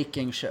other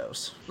baking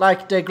shows?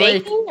 Like the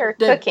great... Baking or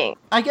cooking?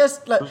 I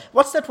guess, like,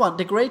 what's that one?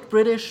 The Great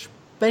British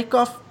Bake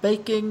Off?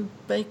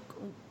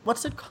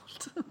 What's it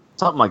called?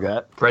 Something like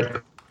that.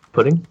 Bread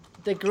pudding?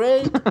 The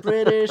Great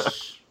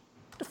British...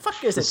 The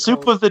fuck is The it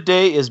soup called? of the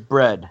day is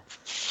bread.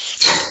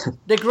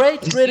 The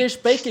Great British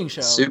Baking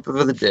Show. Soup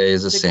of the day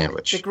is a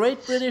sandwich. The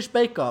Great British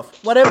Bake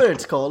Off. Whatever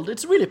it's called.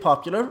 It's really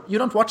popular. You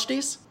don't watch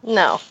these?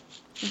 No.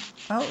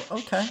 Oh,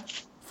 okay.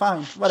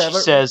 Fine. Whatever.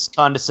 She says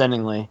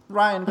condescendingly.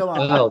 Ryan, go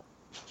on. Oh,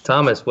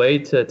 Thomas, way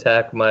to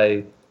attack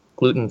my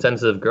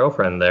gluten-sensitive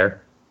girlfriend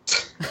there.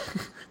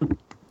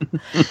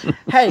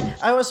 Hey,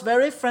 I was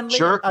very friendly.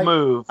 Jerk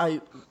move. I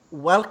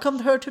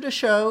welcomed her to the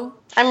show.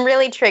 I'm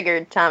really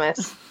triggered,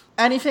 Thomas.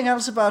 Anything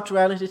else about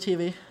reality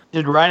TV?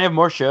 Did Ryan have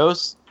more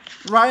shows?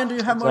 Ryan, do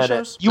you have more Is that it?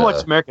 shows? You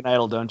watch American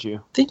Idol, don't you?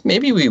 I think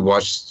maybe we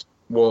watched.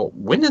 Well,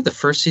 when did the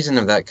first season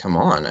of that come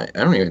on? I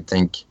don't even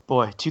think.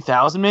 Boy,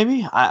 2000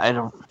 maybe? I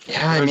don't...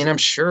 Yeah, I mean, I'm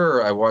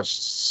sure I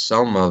watched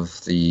some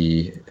of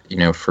the,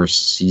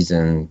 first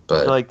season,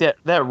 but... Like,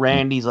 that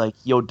Randy's like,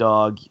 yo,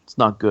 dog, it's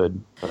not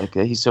good. Like,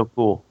 he's so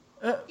cool.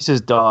 He says,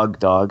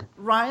 dog.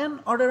 Ryan,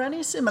 are there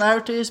any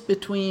similarities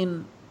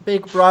between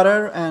Big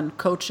Brother and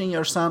coaching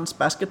your son's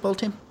basketball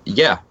team?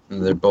 Yeah,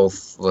 they're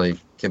both, like,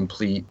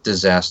 complete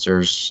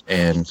disasters,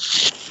 and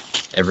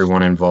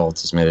everyone involved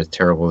has made a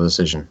terrible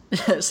decision.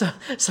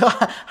 So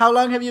how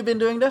long have you been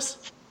doing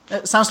this?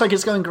 It sounds like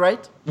it's going great.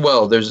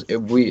 Well,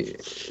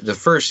 the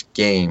first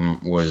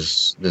game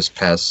was this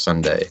past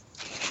Sunday,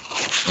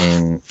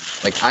 and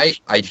like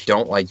I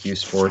don't like youth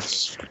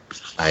sports.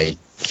 I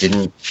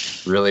didn't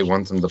really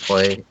want them to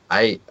play.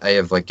 I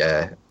have like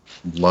a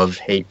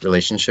love-hate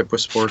relationship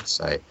with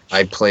sports.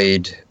 I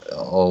played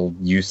all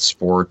youth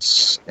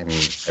sports and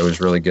I was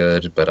really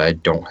good, but I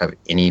don't have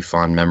any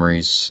fond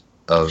memories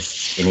of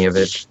any of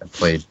it. I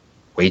played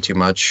way too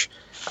much.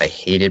 I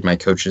hated my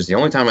coaches. The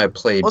only time I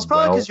played Well, it's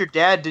probably because your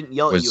dad didn't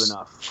yell at you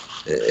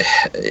enough.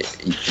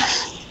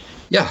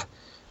 Yeah.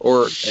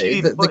 Or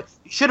You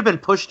should have been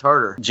pushed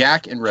harder.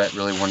 Jack and Rhett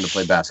really wanted to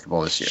play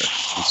basketball this year.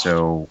 And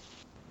so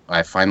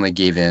I finally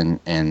gave in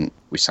and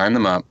we signed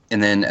them up.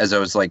 And then as I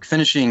was like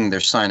finishing their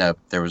sign up,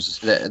 there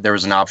was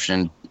an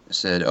option that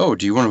said, "Oh,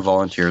 do you want to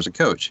volunteer as a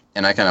coach?"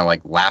 And I kind of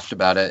like laughed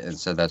about it and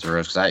said that's a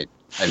risk, because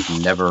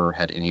I've never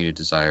had any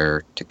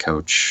desire to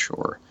coach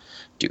or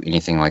do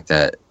anything like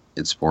that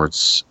in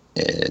sports.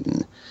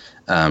 And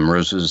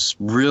Rose was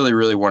really,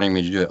 really wanting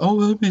me to do it. Oh,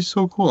 that'd be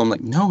so cool. I'm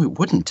like, no, it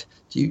wouldn't.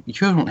 You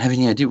don't have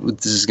any idea what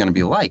this is going to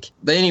be like.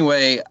 But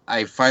anyway,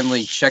 I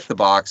finally checked the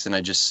box and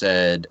I just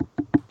said,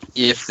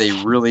 if they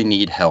really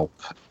need help,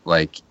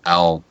 like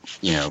I'll,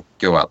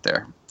 go out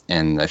there.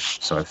 And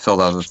so I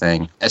filled out the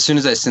thing. As soon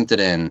as I sent it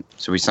in,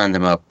 so we signed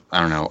them up, I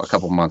don't know, a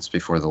couple months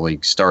before the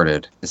league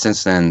started. And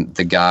since then,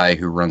 the guy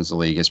who runs the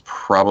league has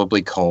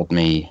probably called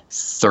me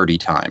 30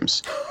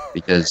 times.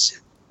 Because,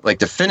 like,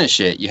 to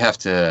finish it, you have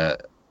to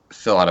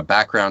fill out a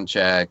background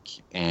check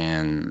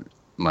and,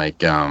 like,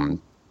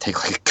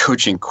 take, like, a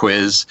coaching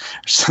quiz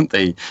or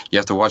something. You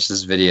have to watch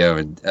this video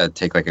and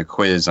take, like, a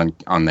quiz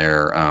on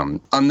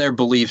their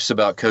beliefs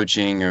about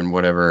coaching and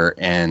whatever.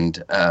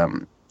 And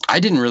I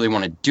didn't really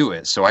want to do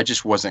it, so I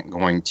just wasn't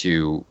going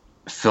to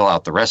fill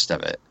out the rest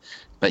of it.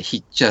 But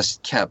he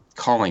just kept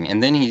calling.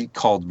 And then he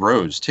called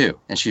Rose, too.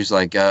 And she was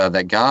like,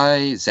 that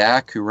guy,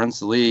 Zach, who runs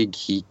the league,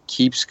 he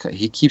keeps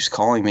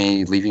calling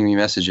me, leaving me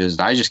messages.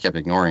 And I just kept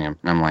ignoring him.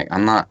 And I'm like,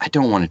 I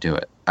don't want to do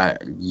it.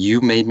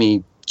 You made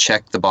me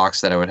check the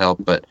box that I would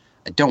help, but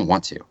I don't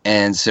want to.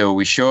 And so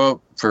we show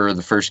up for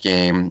the first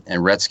game,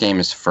 and Rhett's game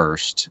is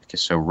first. Okay,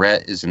 so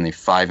Rhett is in the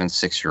 5 and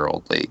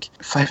 6-year-old league.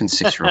 5 and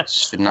 6-year-olds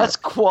should not. That's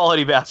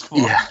quality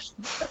basketball.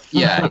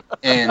 Yeah.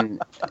 And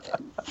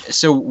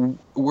so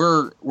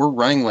we're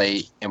running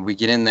late, and we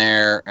get in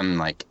there, and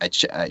like I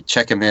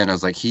check him in. I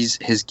was like, his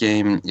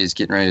game is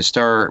getting ready to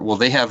start. Well,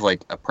 they have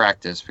like a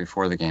practice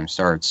before the game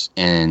starts,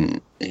 and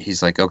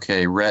he's like,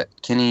 okay, Rhett,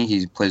 Kenny,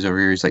 he plays over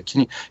here. He's like,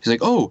 Kenny. He's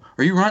like, oh,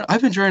 are you Ryan?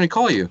 I've been trying to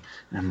call you.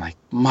 And I'm like,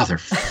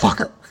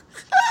 motherfucker.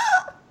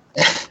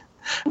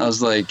 I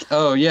was like,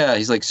 oh, yeah.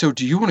 He's like, so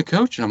do you want to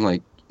coach? And I'm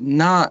like,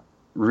 not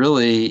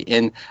really.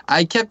 And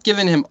I kept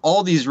giving him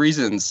all these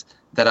reasons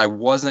that I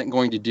wasn't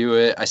going to do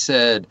it. I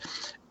said,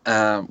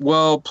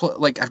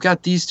 I've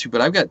got these two,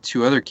 but I've got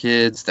two other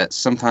kids that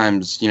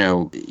sometimes,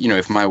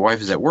 if my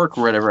wife is at work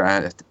or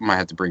whatever, might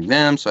have to bring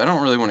them. So I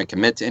don't really want to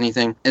commit to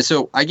anything. And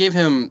so I gave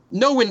him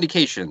no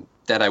indication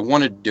that I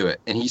wanted to do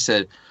it. And he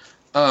said,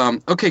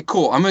 okay,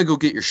 cool. I'm going to go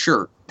get your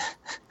shirt.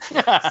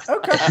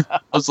 Okay. I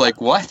was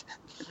like, what?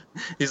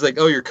 He's like,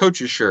 oh, your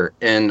coach's shirt.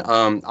 And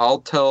I'll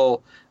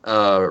tell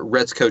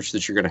Rhett's coach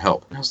that you're going to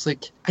help. And I was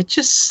like, I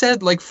just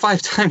said like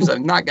 5 times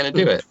I'm not going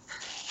to do it.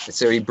 And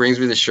so he brings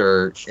me the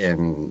shirt,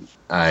 and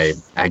I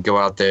go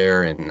out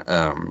there, and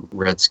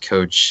Rhett's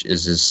coach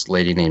is this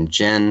lady named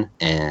Jen.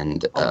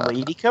 And a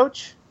lady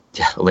coach?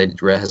 Yeah,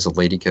 Rhett has a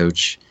lady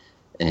coach.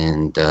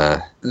 And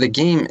the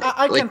game...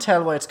 I can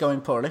tell why it's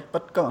going poorly,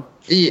 but go on.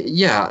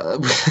 Yeah.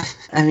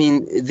 I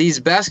mean, these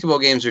basketball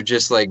games are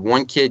just like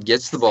one kid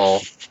gets the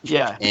ball.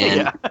 Yeah.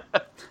 And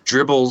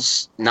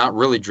dribbles, not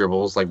really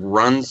dribbles, like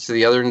runs to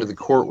the other end of the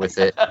court with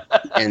it.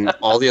 And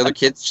all the other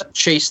kids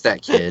chase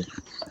that kid.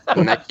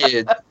 And that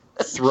kid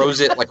throws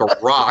it like a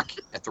rock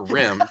at the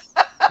rim.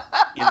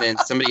 And then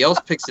somebody else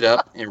picks it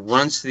up and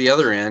runs to the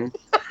other end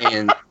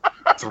and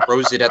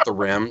throws it at the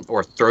rim,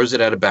 or throws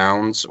it out of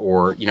bounds,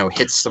 or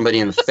hits somebody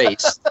in the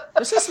face.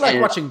 This is like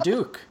watching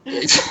Duke.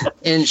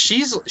 And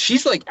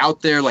she's like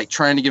out there like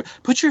trying to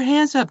put your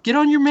hands up, get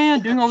on your man,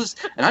 doing all this,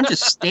 and I'm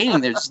just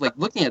standing there just like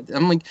looking at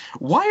them. I'm like,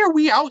 why are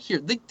we out here?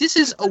 Like, this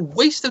is a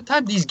waste of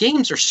time. These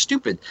games are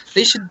stupid.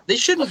 They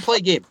shouldn't play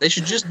games. They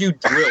should just do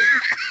drill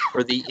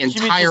for the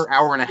entire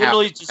hour and a half.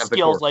 Literally just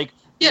skills like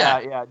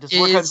just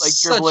work on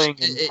like dribbling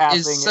and passing.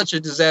 It's such a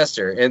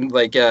disaster. And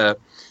like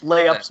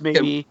layups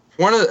maybe.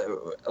 One of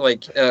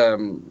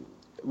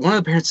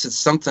the parents said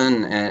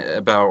something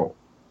about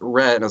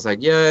Rhett, and I was like,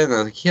 yeah, and I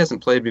was like, he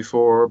hasn't played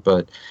before,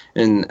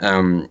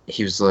 and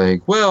he was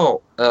like,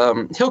 well,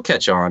 he'll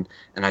catch on.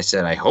 And I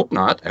said, I hope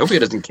not. I hope he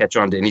doesn't catch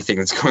on to anything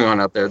that's going on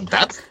out there.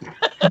 That's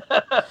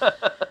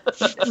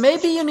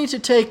maybe you need to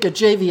take a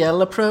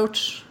JVL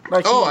approach.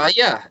 Like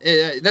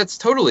that's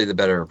totally the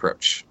better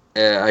approach.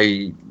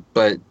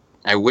 But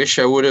I wish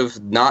I would have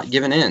not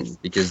given in,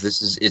 because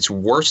it's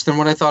worse than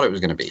what I thought it was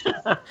going to be.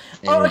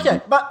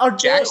 Okay, but our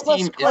Jack's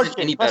team isn't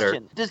any better.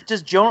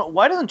 Does Jonah?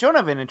 Why doesn't Jonah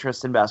have an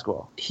interest in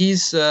basketball?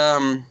 He's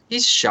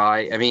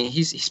shy. I mean,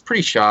 he's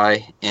pretty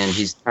shy, and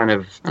he's kind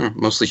of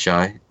mostly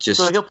shy.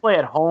 So he'll play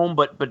at home,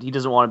 but he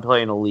doesn't want to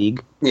play in a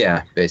league.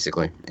 Yeah,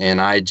 basically.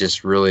 And I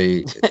just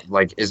really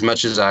like, as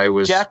much as I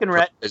was Jack and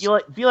Rhett,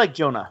 be like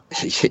Jonah.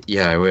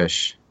 Yeah, I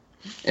wish.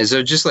 And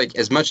so just like,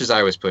 as much as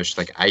I was pushed,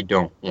 like, I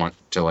don't want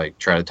to like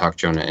try to talk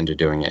Jonah into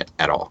doing it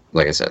at all.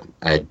 Like I said,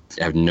 I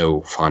have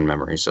no fond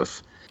memories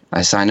of.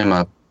 I signed him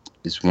up.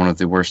 It's one of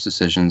the worst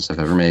decisions I've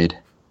ever made,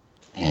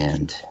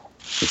 and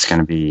it's going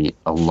to be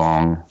a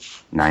long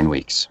 9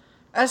 weeks.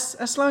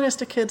 As long as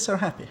the kids are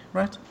happy,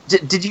 right?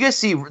 Did you guys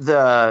see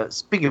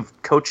speaking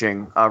of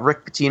coaching,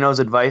 Rick Pitino's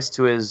advice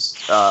to his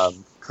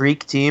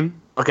Greek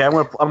team? Okay, I'm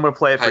gonna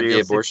play it for you. The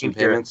abortion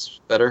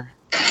payments better.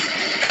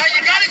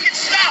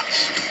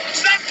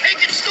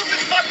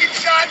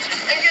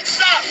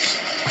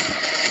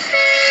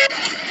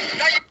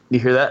 You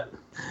hear that?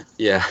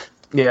 Yeah.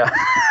 Yeah.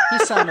 He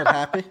sounded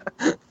happy.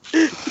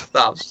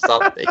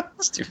 Stop taking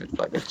stupid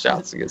fucking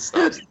shots against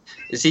us.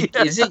 Is he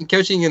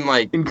coaching in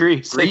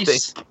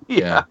Greece?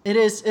 Yeah. It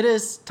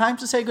is time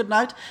to say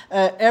goodnight.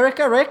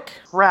 Erica, Rick?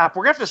 Crap,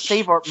 we're gonna have to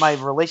save my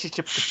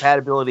relationship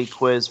compatibility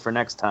quiz for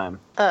next time.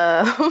 You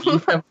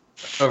have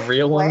a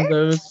real one of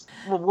those?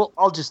 Well,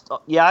 I'll just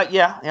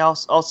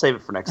I'll save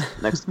it for next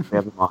time we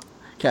have them on.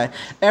 Okay.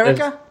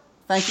 Erica,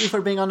 thank you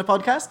for being on the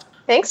podcast.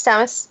 Thanks,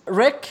 Thomas.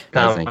 Rick?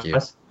 Thank you.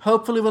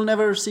 Hopefully we'll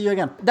never see you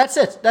again. That's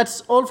it. That's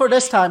all for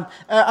this time.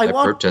 I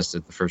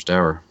protested the first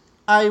hour.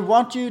 I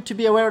want you to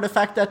be aware of the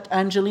fact that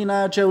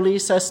Angelina Jolie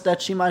says that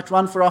she might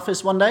run for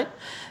office one day.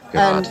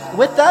 God. And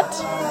with that,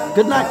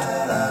 good night.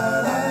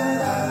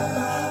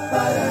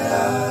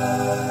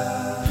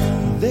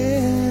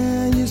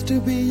 There used to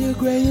be a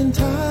graying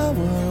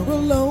tower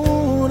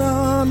alone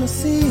on the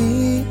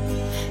sea.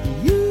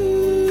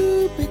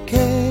 You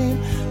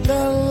became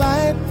the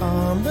light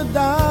on the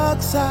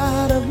dark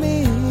side of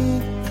me.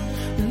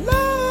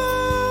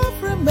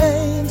 Love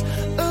remains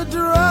a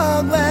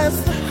drug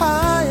that's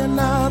high and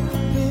not the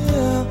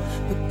pill.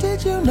 But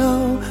did you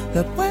know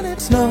that when it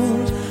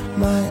snows,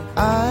 my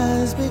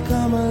eyes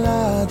become a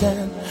lot,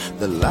 and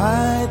the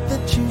light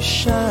that you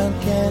shine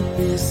can't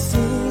be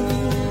seen?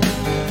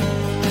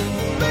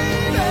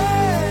 Baby,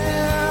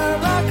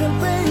 I can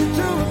pay you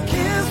to a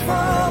kiss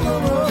from a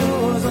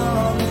rose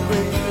on the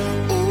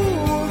grave.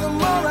 Ooh, the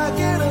more I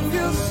get of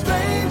you,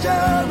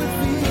 stranger it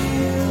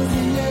feels,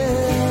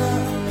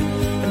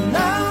 yeah. And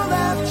now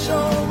that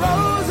your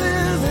rose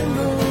is in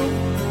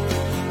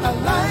bloom, a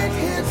light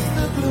hits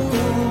the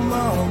gloom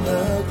on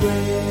the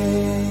grave.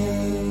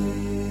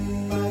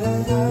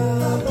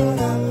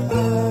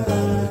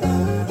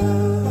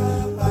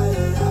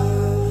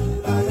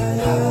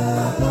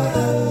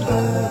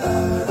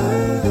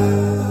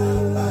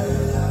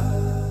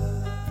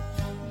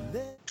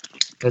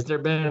 Has there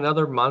been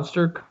another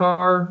monster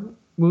car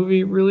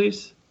movie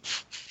release?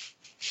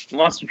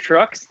 Monster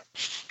trucks?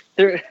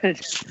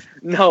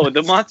 No,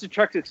 the Monster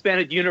Trucks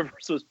Expanded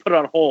Universe was put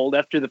on hold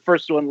after the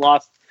first one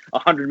lost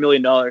 $100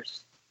 million.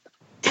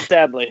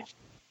 Sadly.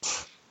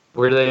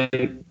 Were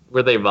they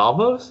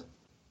Volvos?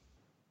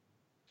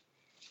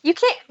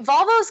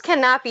 Volvos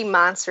cannot be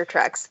monster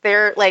trucks.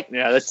 They're like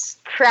that's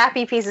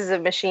crappy pieces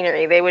of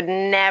machinery. They would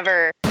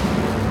never.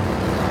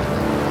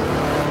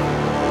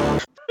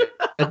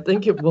 I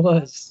think it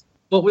was.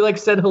 Well, we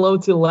said hello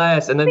to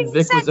last, and then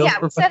Vic was over. Yeah,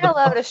 we said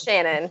hello to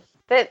Shannon.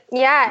 But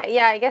yeah,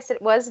 I guess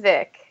it was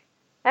Vic.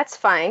 That's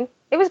fine.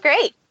 It was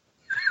great.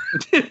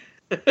 I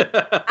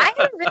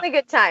had a really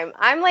good time.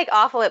 I'm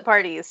awful at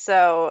parties,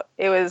 so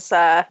it was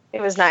nice.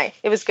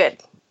 It was good.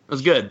 It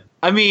was good.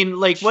 I mean,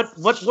 what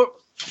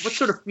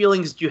sort of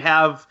feelings do you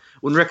have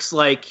when Rick's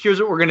like, "Here's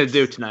what we're gonna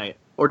do tonight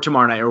or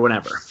tomorrow night or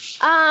whenever"?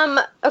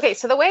 Okay,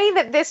 so the way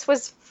that this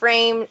was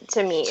framed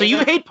to me. So you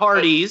hate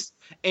parties,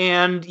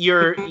 and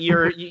you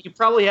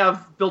probably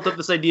have built up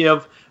this idea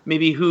of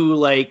maybe who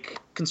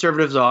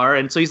conservatives are,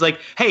 and so he's like,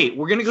 "Hey,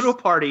 we're gonna go to a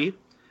party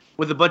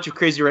with a bunch of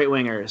crazy right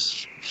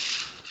wingers."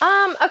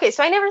 Okay,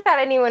 so I never thought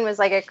anyone was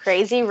a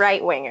crazy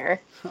right winger.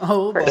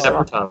 Oh, boy. Except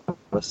for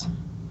Thomas.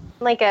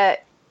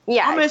 Except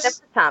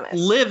for Thomas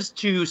lives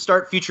to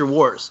start future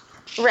wars.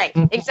 Right,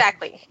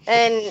 exactly,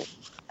 and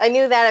I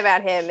knew that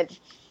about him.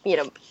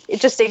 It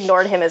just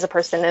ignored him as a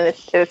person, and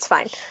it's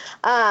fine.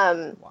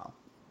 Wow.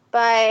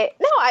 But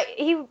no,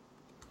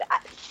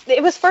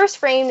 it was first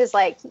framed as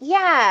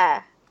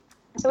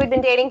so we'd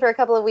been dating for a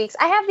couple of weeks.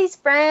 I have these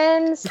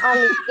friends on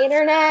the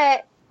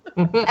internet,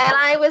 and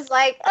I was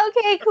like,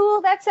 okay,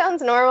 cool, that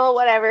sounds normal,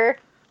 whatever.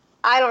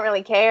 I don't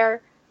really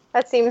care.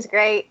 That seems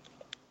great.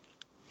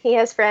 He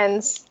has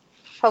friends.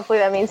 Hopefully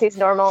that means he's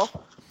normal.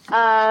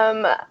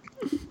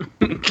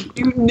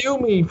 You knew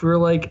me for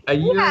a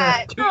year.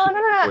 Yeah,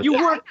 no. You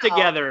worked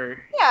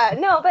together. Yeah,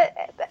 no, but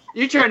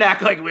You're trying to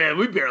act like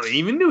we barely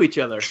even knew each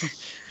other.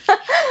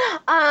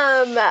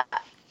 and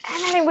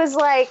then it was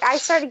I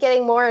started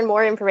getting more and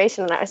more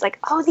information, and I was like,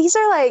 oh, these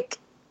are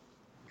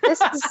this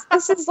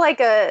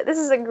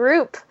is a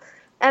group,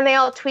 and they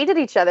all tweeted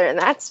each other, and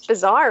that's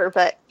bizarre,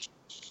 but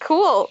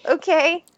cool, okay.